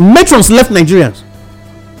nurses, matrons left Nigerians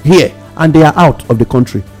here and they are out of the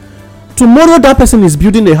country. Tomorrow that person is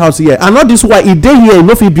building a house here and not this why he dey here he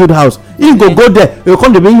no fit build house. He go there, he go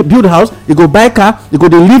come dey build house, he go buy car, he go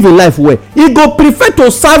dey live a life where he go prefer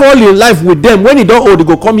to serve all his life with them. When he don old he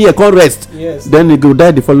go come here come rest. Yes. Then he go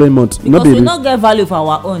die the following month. Because we no get value for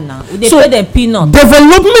our own now. We dey pay them peanut.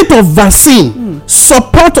 Development of vaccine,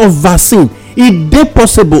 support of vaccine, e dey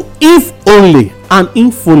possible if only and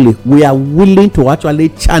if fully we are willing to actually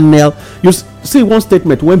channel. You see one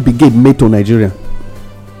statement when Brigade made to Nigeria.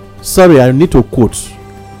 Sorry, I need to quote.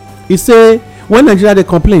 He say when Nigeria dey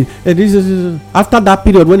complain, this is after that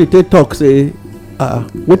period when he take talk say,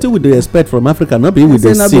 wetin we dey expect from Africa not be we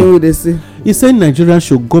dey see. He say Nigerians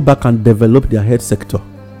should go back and develop their health sector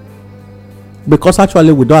because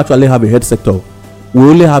actually we don't actually have a health sector. We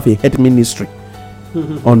only have a health ministry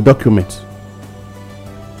on document.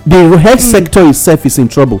 The health sector itself is in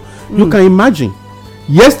trouble. You can imagine.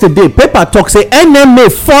 Yesterday, paper talk say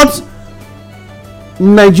NMA fought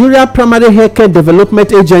Nigeria Primary Healthcare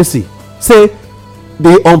Development Agency. Say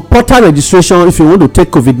the on portal registration if you want to take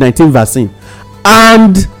COVID-19 vaccine,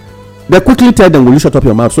 and they quickly tell them, "Will you shut up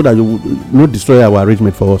your mouth so that you will not destroy our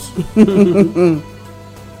arrangement for us?"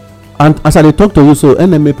 And as I talk to you, so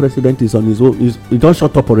NMA president is on his own. He don't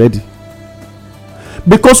shut up already.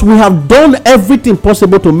 Because we have done everything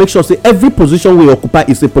possible to make sure say every position we occupy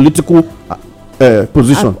is a political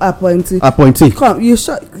position. Appointee. Come, you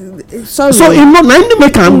sorry. So in no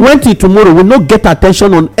make am went it tomorrow will not get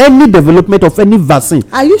attention on any development of any vaccine.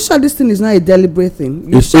 Are you sure this thing is not a deliberate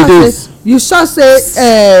thing? It is. You sure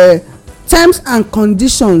say terms and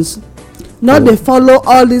conditions not dey follow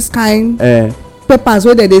all this kind papers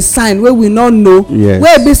wey dey sign wey we no know. Yes.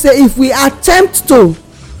 Wey be say if we attempt to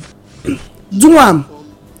do am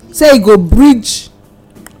say e go bridge.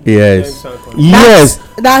 Yes.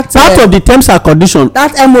 That part of the terms and conditions.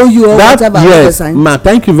 That MOU or whatever. Yes, ma,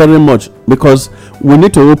 thank you very much because we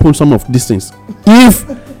need to open some of these things. If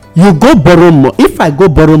you go borrow money. If I go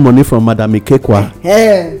borrow money from Madam Ikekwa,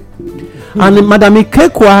 and Madam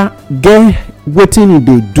Ikekwa get wetin e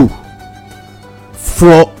dey do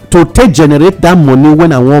for to take generate that money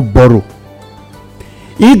when I wan borrow,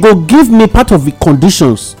 e go give me part of the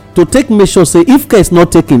conditions to take make sure say if care is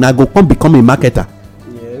not taken, I go come become a marketer.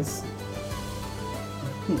 Yes.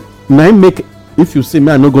 Na im make, if you see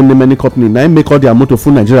me, I no go name any company, na im make all their motor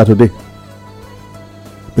full Nigeria today.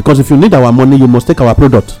 Because if you need our money, you must take our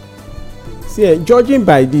product. See, judging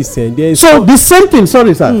by this, there is so the same thing,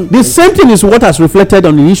 sorry sir, the same thing is what has reflected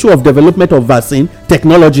on the issue of development of vaccine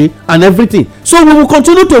technology and everything. So we will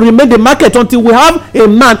continue to remain the market until we have a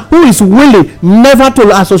man who is willing never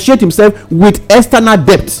to associate himself with external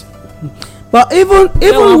debt. But even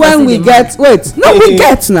when we get we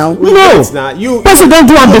get now. You person don't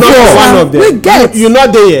do am before. One of them. We get. You're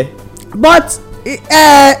not there. But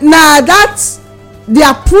now that's the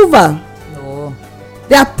approval.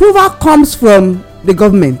 The approval comes from the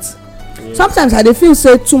government. Sometimes I dey feel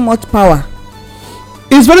say too much power.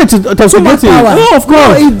 It's very too much power. No, of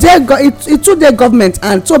course. It too dey government,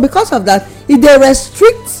 and so because of that, it dey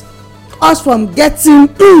restrict us from getting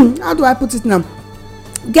how do I put it now?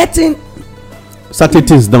 Getting certain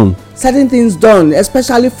things done,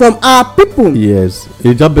 especially from our people. Yes,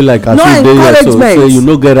 it just be like as no you dey here, so you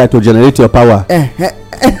no get right to generate your power.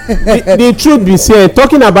 The truth be say,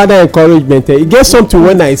 talking about that encouragement, e get something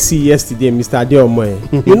when I see yesterday, Mr. Adeomo.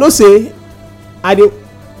 You know, say I dey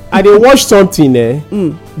watch something.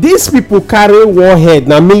 These people carry warhead,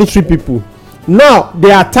 na military people. Now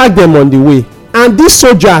they attack them on the way, and these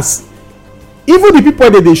soldiers, even the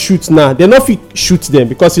people that they shoot now, they no fit shoot them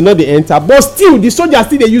because you know they enter. But still, the soldiers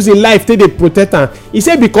still dey use im life take dey protect am. He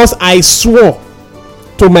say because I swore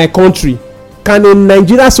to my country, can a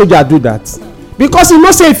Nigerian soldier do that? Because you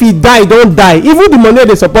know say if he die, don die, even the money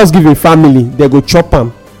they suppose give him family, they go chop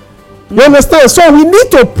am. You understand? So we need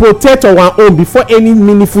to protect our own before any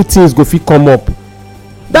meaningful things go fit come up.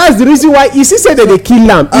 That's the reason why you see say they kill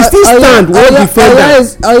am, e still stand wan defend am.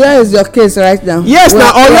 Oyo is your case right now. Yes,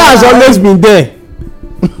 na Oyo has always been there.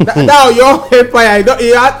 That Oyo empire,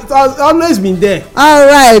 it has always been there. All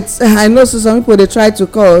right, I know so some people dey try to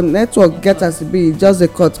call network get as e be, just dey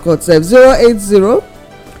cut sef.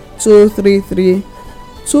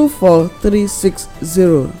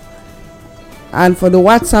 080-233-24360, and for the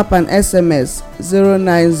WhatsApp and SMS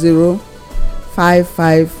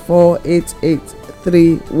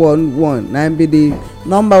 090-55488-311. na be the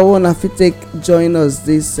number one I fit take join us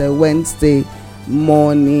this Wednesday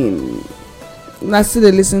morning. Una still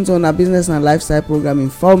dey listen to una business and lifestyle program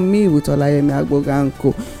Inform Me with Olayemi Agboga and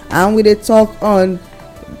Co, and we dey talk on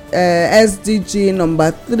SDG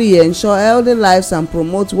number 3, ensure healthy lives and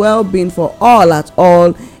promote well-being for all at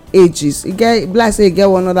all ages. E get like say e get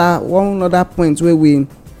one other point where we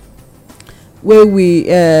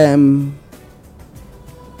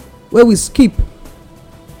skip.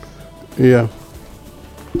 Yeah.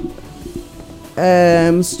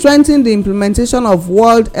 Strengthen the implementation of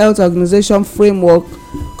World Health Organization Framework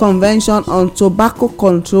Convention on Tobacco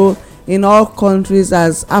Control in all countries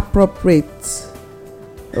as appropriate.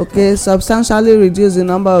 Okay, substantially reduce the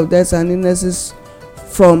number of deaths and illnesses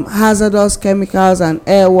from hazardous chemicals and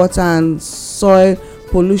air, water and soil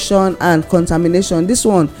pollution and contamination. This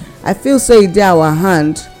one I feel say e dey our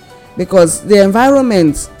hand because the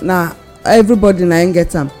environment na everybody na im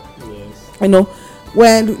get am. You know,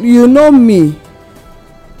 when you know me,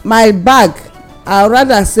 my bag, I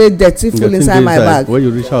rather say dirty full inside my bag when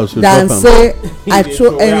you reach house, you than say I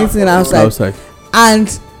throw anything outside. And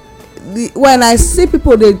when I see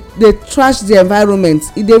people they trash the environment,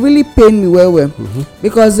 it dey really pain me well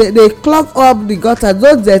because they clog up the gutters.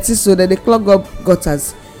 Those dirty so that they clog up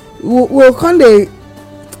gutters. We'll come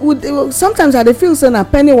sometimes I dey feel say na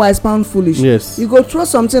penny wise pound foolish. Yes, you go throw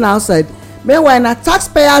something outside, meanwhile na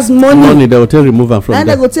taxpayers money they go take remove am from there.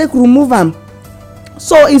 They go take remove am.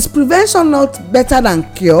 So is prevention not better than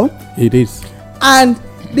cure? It is. And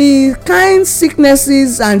the kind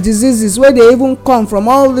sicknesses and diseases wey dey even come from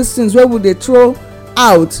all these things wey we dey throw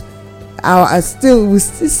out we still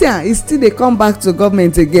see am, e still dey come back to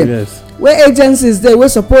government again. Yes. Wey agencies dey wey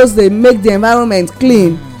suppose dey make the environment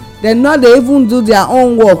clean, dem no dey even do their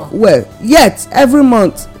own work well, yet every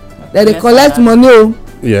month dem dey collect money o.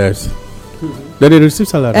 Yes. Dem dey receive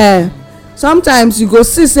salary. Sometimes you go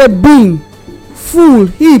see say bin full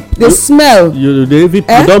heap dey smell. You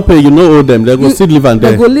don pay, you no owe dem, dem go still leave am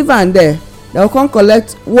there. Dem go leave am there, dem go come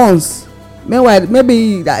collect once. Meanwhile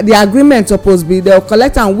maybe the agreement suppose be dem go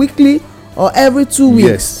collect am weekly or every 2 weeks.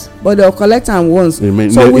 Yes. But dem go collect am once in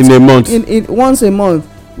a month. Once a month.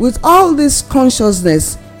 With all this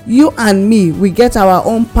consciousness, you and me we get our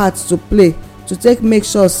own part to play to take make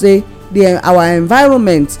sure say our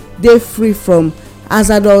environment dey free from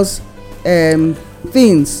hazardous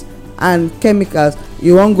things and chemicals.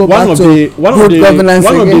 You wan go back to good governance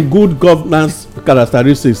again? One of the good governance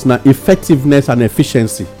characteristics na effectiveness and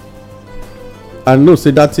efficiency. I know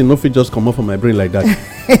say that thing no fit just comot from my brain like that.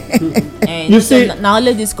 You see, na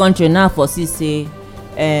only this country now for see say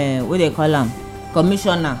what they call am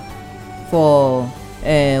commissioner for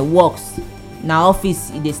works na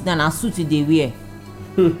office e dey sit down na suit e dey wear.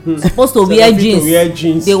 Supposed to wear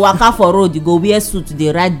jeans dey waka for road you go wear suit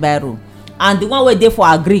dey ride biro. And the one wey dey for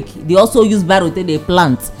agric dey also use biro take dey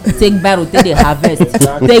plant, take biro take dey harvest,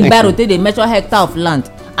 take biro take dey measure hectare of land.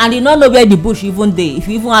 And you no know where the bush even dey. If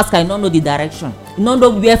you even ask am, you no know the direction. You no know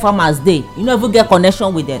where farmers dey. You no even get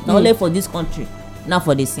connection with them. Na only for this country, not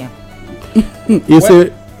for this year.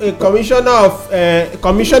 A commissioner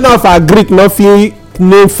of agric no fit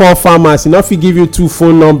name 4 farmers. He no fit give you 2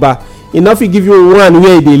 phone number. He no fit give you one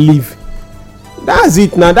where they live. That's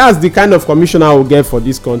it now. That's the kind of commissioner we get for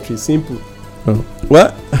this country. Simple.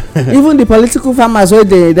 Well, even the political farmers wey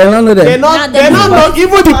they don't know them. They don't know.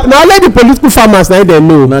 Even now let the political farmers now they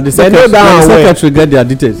know. Now the secretary get their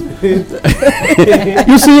details.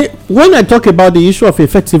 You see, when I talk about the issue of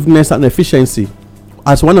effectiveness and efficiency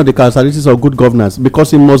as one of the characteristics of good governance,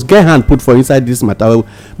 because it must get hand put for inside this matter.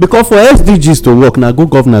 Because for SDGs to work, now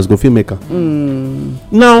good governance go fit make am.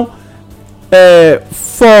 Now,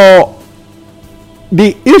 for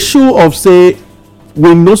the issue of say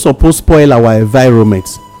we no suppose spoil our environment,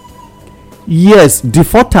 yes,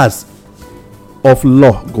 defaulters of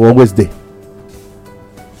law go always dey,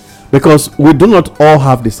 because we do not all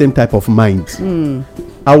have the same type of mind.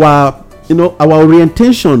 Our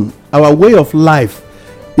orientation, our way of life,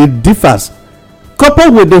 it differs,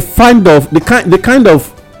 coupled with the kind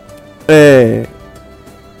of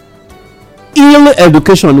ill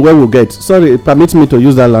education where we get. Sorry, permit me to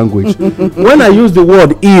use that language. When I use the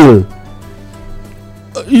word ill,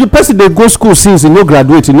 you person dey go school since you no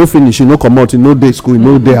graduate, you no finish, you no comot, you no dey school, you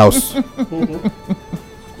no dey house.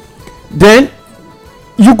 Then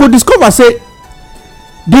you go discover say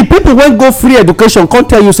the people wey go free education come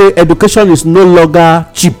tell you say education is no longer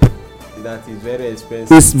cheap. That is very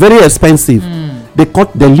expensive. It's very expensive. They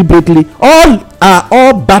cut deliberately.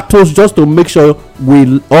 All battles just to make sure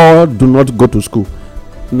we all do not go to school.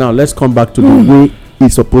 Now let's come back to the way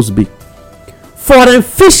it's supposed to be. For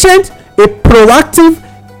efficient, a proactive,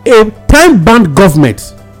 a time-bound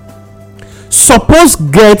government suppose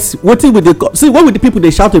get wetin we dey see. When with the people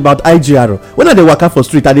dey shout about IGR, when I dey waka for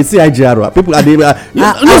street I dey see IGR, people are dey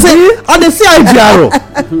I dey see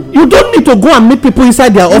IGR. You don't need to go and meet people inside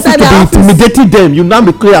their office to be intimidating them. You now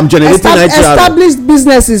be clear I'm generating IGR. Established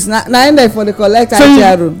businesses na in there for the collect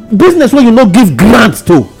IGR. Business wey you no give grant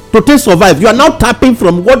to take survive, you are now tapping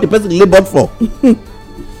from what the person labored for.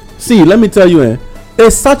 See, let me tell you,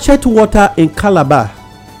 a sachet water in Calabar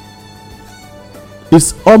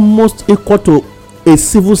is almost equal to a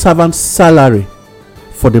civil servant's salary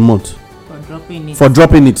for the month. For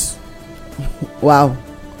dropping it. Wow.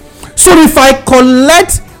 So if I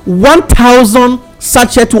collect 1,000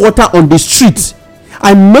 sachet water on the street,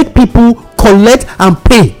 I make people collect and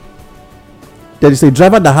pay. There is a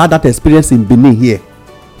driver that had that experience in Benin here.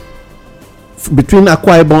 Between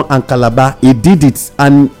Akwa Ibom and Calabar, he did it,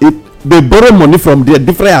 and they borrow money from their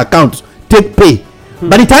different accounts, take pay.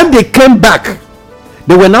 By the time they came back,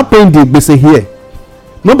 they were not paying the gbese here.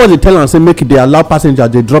 Nobody tell them say make they allow passengers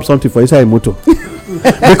they drop something for inside a motor.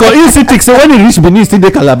 Because you see say when he reach Benin still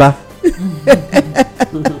dey Calabar.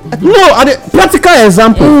 No, a practical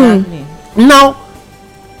example. Now,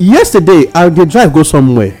 yesterday I dey drive go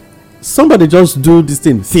somewhere. Somebody just do this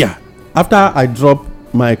thing fear. After I drop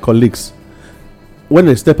my colleagues, when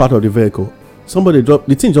they step out of the vehicle, somebody drop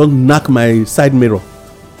the thing, just knock my side mirror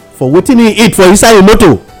for wetin he eat for inside a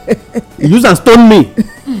motor. He use and stone me.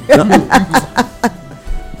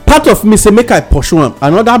 Part of me say make I pursue am,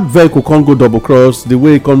 another vehicle can't go double cross the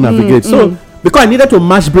way he can navigate. So because I needed to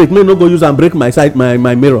mash brake, me no go use and break my side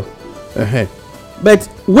my mirror. But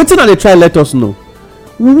wetin I dey try let us know,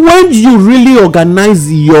 when you really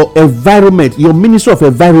organize your environment, your Ministry of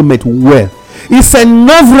Environment well, it's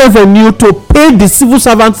enough revenue to pay the civil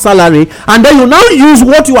servant salary, and then you now use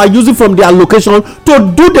what you are using from the allocation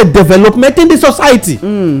to do the development in the society.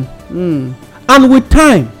 And with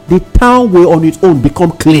time, the town will on its own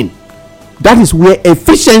become clean. That is where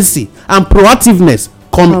efficiency and proactiveness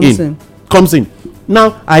comes in.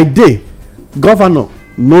 Now, governor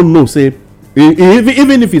no say,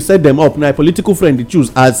 even if he set them up, now a political friend he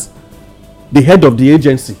choose as the head of the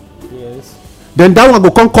agency. Yes. Then that one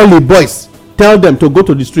go come call the boys, tell them to go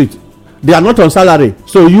to the street. They are not on salary,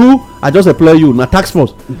 so you I just employ you na task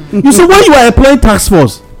force. You see, when you are employing task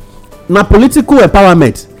force na political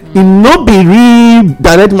empowerment. E no be real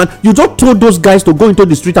direct man. You just told those guys to go into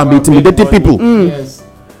the street and be intimidating people. Yes.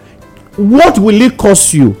 What will it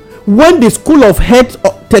cost you when the School of Health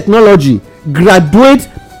Technology graduate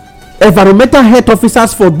environmental health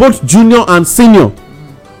officers for both junior and senior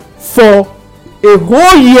for a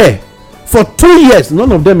whole year? For 2 years,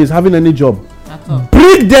 none of them is having any job.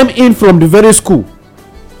 Bring them in from the very school.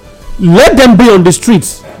 Let them be on the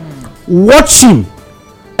streets, watching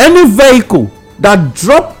any vehicle that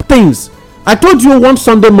drop things. I told you one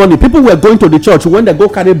Sunday morning, people were going to the church when they go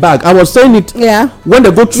carry bag. I was saying it. Yeah. When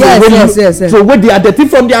they go through away they are dirty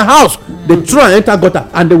from their house, they throw and enter gutter,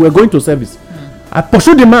 and they were going to service. I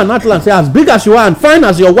pursued the man out and say, as big as you are and fine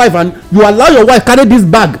as your wife, and you allow your wife carry this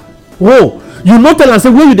bag. Oh, you not tell and say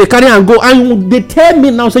where you they carry and go, and they tell me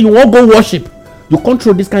now say you won't go worship. You can't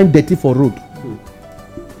throw this kind of dirty for road.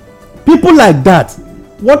 People like that,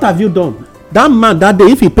 what have you done? That man that day,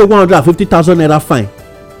 if he pay 150,000 naira fine,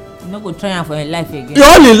 you no go try am for your life again.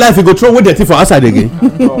 All in life he go throw away dirty for outside again.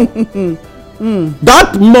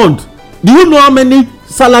 That month, do you know how many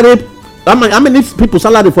salary, how many people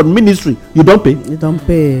salary for the ministry you don't pay? You don't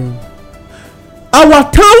pay.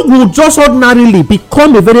 Our town will just ordinarily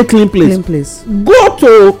become a very clean place. Go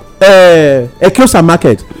to Ekiosa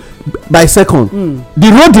market by second.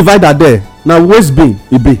 The road divider there now West Bay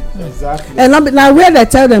e be. Exactly. And now where they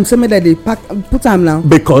tell them say me that they put am now.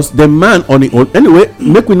 Because the man on it anyway,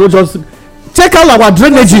 make we no just check out our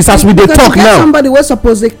drainages as we dey talk now. Somebody was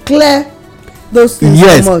supposed to clear those things.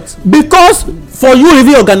 Yes, because for you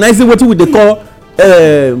even organizing wetin we dey call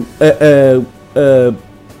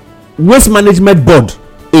waste management board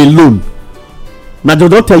alone, na they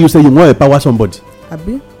don tell you say you wan empower somebody.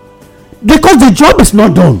 Abi? Because the job is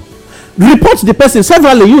not done. Report the person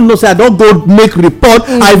severally. You know say I don go make report.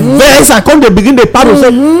 I vex, I come dey begin dey paddle. Say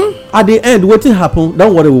at the end wetin happen,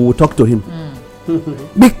 don't worry, we will talk to him.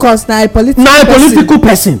 Because na a political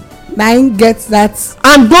person na him get that.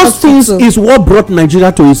 And those things is what brought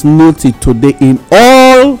Nigeria to its nilty today in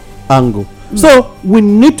all angle. So we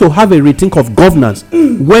need to have a rethink of governance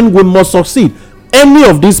when we must succeed any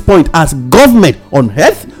of these points as government on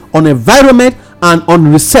health, on environment, and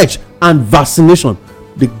on research and vaccination.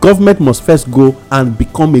 The government must first go and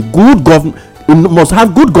become a good government. It must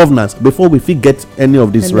have good governance before we fit get any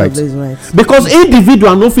of these rights. Because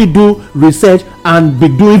individual no fit do research and be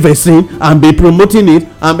doing vaccine and be promoting it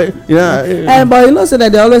and be, but you know say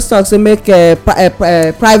that they always talk say make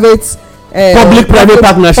private public-private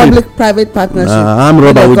partnership. Public-private partnership. I'm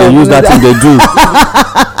rubber we dey use that thing dey do.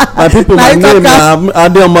 My people, my name na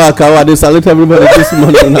Adeomo Akawa. I dey salute everybody this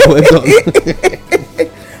morning.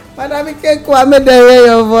 Madam Ikeko, I made them hear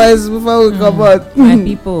your voice before we come out. My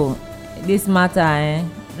people, this matter,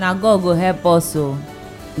 now God go help us. So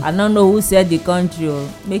I don't know who said the country,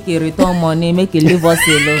 make it return money, make it leave us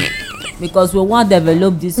alone. Because we want to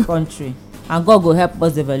develop this country. And God go help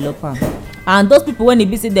us develop am. And those people when e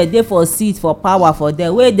be say they dey for seat for power for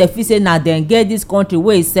them, wey dey feel say na dem get this country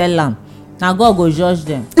wey e sell am, na God go judge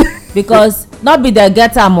them. Because not be dem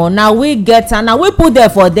get am o, na we get am, na we put them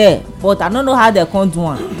for there. But I no know how they come do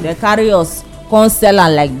am. They carry us come sell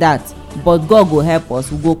am like that. But God go help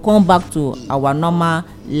us. We go come back to our normal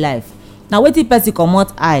life. Na wetin person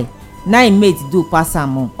comot eye na im mate do pass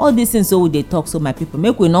am o. All these things so we dey talk, so my people,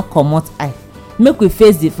 make we no comot eye, make we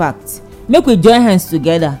face the fact, make we join hands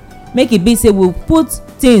together, make e be say we put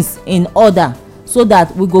things in order so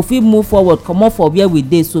that we go fit move forward, comot for where we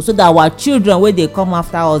dey, so that our children wey dey come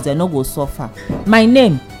after us dem no go suffer. My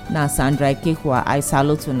name na Sandra Ikekwa. I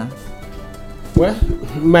salute una. Well,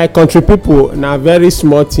 my country people, na very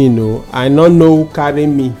small thing o. I no know who carry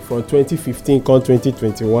me from 2015 come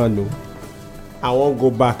 2021 o. I wan go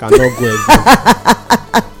back, I no go again.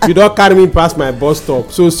 You don carry me pass my bus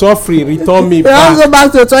stop, so suffer return me back. You wan go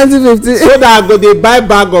back to 2015. So that I go dey buy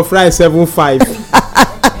bag of rice 7.5.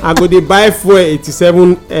 I go dey buy fuel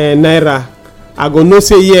 87 naira. I go know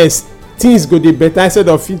say yes, things go dey better instead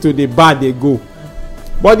of fit to dey bad dey go.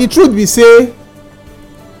 But the truth be say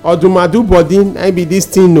odumadu body na be this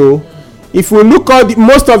thing o. If we look at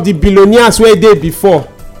most of the billionaires wey dey before,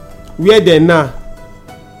 where they now,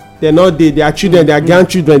 they no dey, their children, their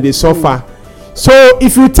grandchildren dey suffer. So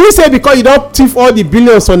if you think say because you don thief all the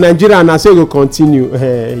billions for Nigeria na so you go continue,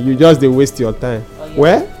 you just dey waste your time.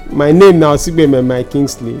 Well, my name na Osigbe Mike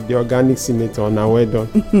Kingsley, the organic senator. Una well done.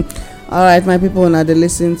 All right, my people, now they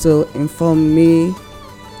listen to Inform Me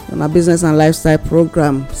on our business and lifestyle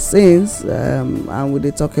program since, and we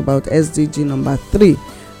dey talk about SDG number 3.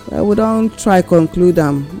 We don't try conclude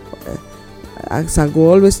as I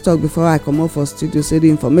go always talk before I comot for studio, say the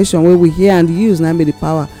information wey we hear and use na be the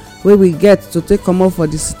power wey we get to take comot for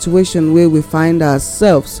the situation wey we find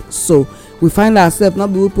ourselves. So we find ourselves,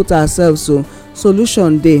 not be we put ourselves. So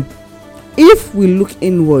solution dey if we look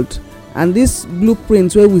inward, and this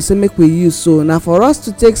blueprint wey we say make we use, so na for us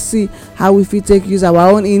to take see how we fit take use our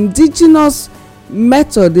own indigenous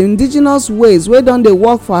method, indigenous ways wey don dey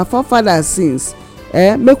work for our forefathers since.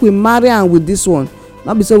 Make we marry am with this one,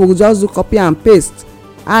 not be say we go just do copy and paste.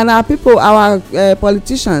 And our people, our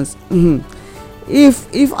politicians,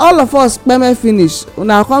 if all of us kpeme finish,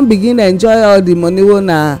 una come begin enjoy all the money wey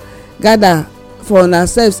una gather for una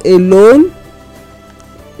selves alone,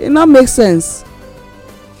 e no make sense.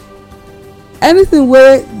 Anything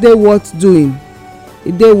wey dey worth doing,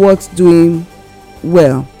 e dey worth doing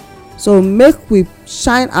well. So make we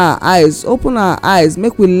shine our eyes, open our eyes,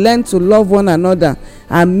 make we learn to love one another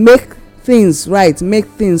and make things right, make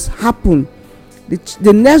things happen.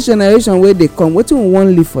 The next generation wey dey come, wetin we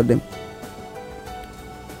wan leave for them?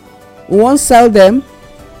 We wan sell them?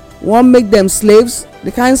 We wan make them slaves?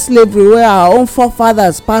 The kind slavery wey our own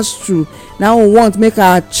forefathers pass through, now we want make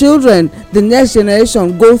our children, the next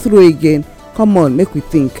generation, go through again. Come on, make we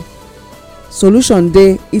think. Solution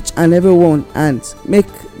dey each and every one, and make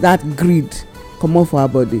that greed comot for our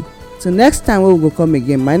body. Till next time wey we go come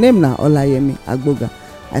again, my name na Olayemi Agboga.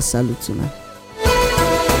 I salute una.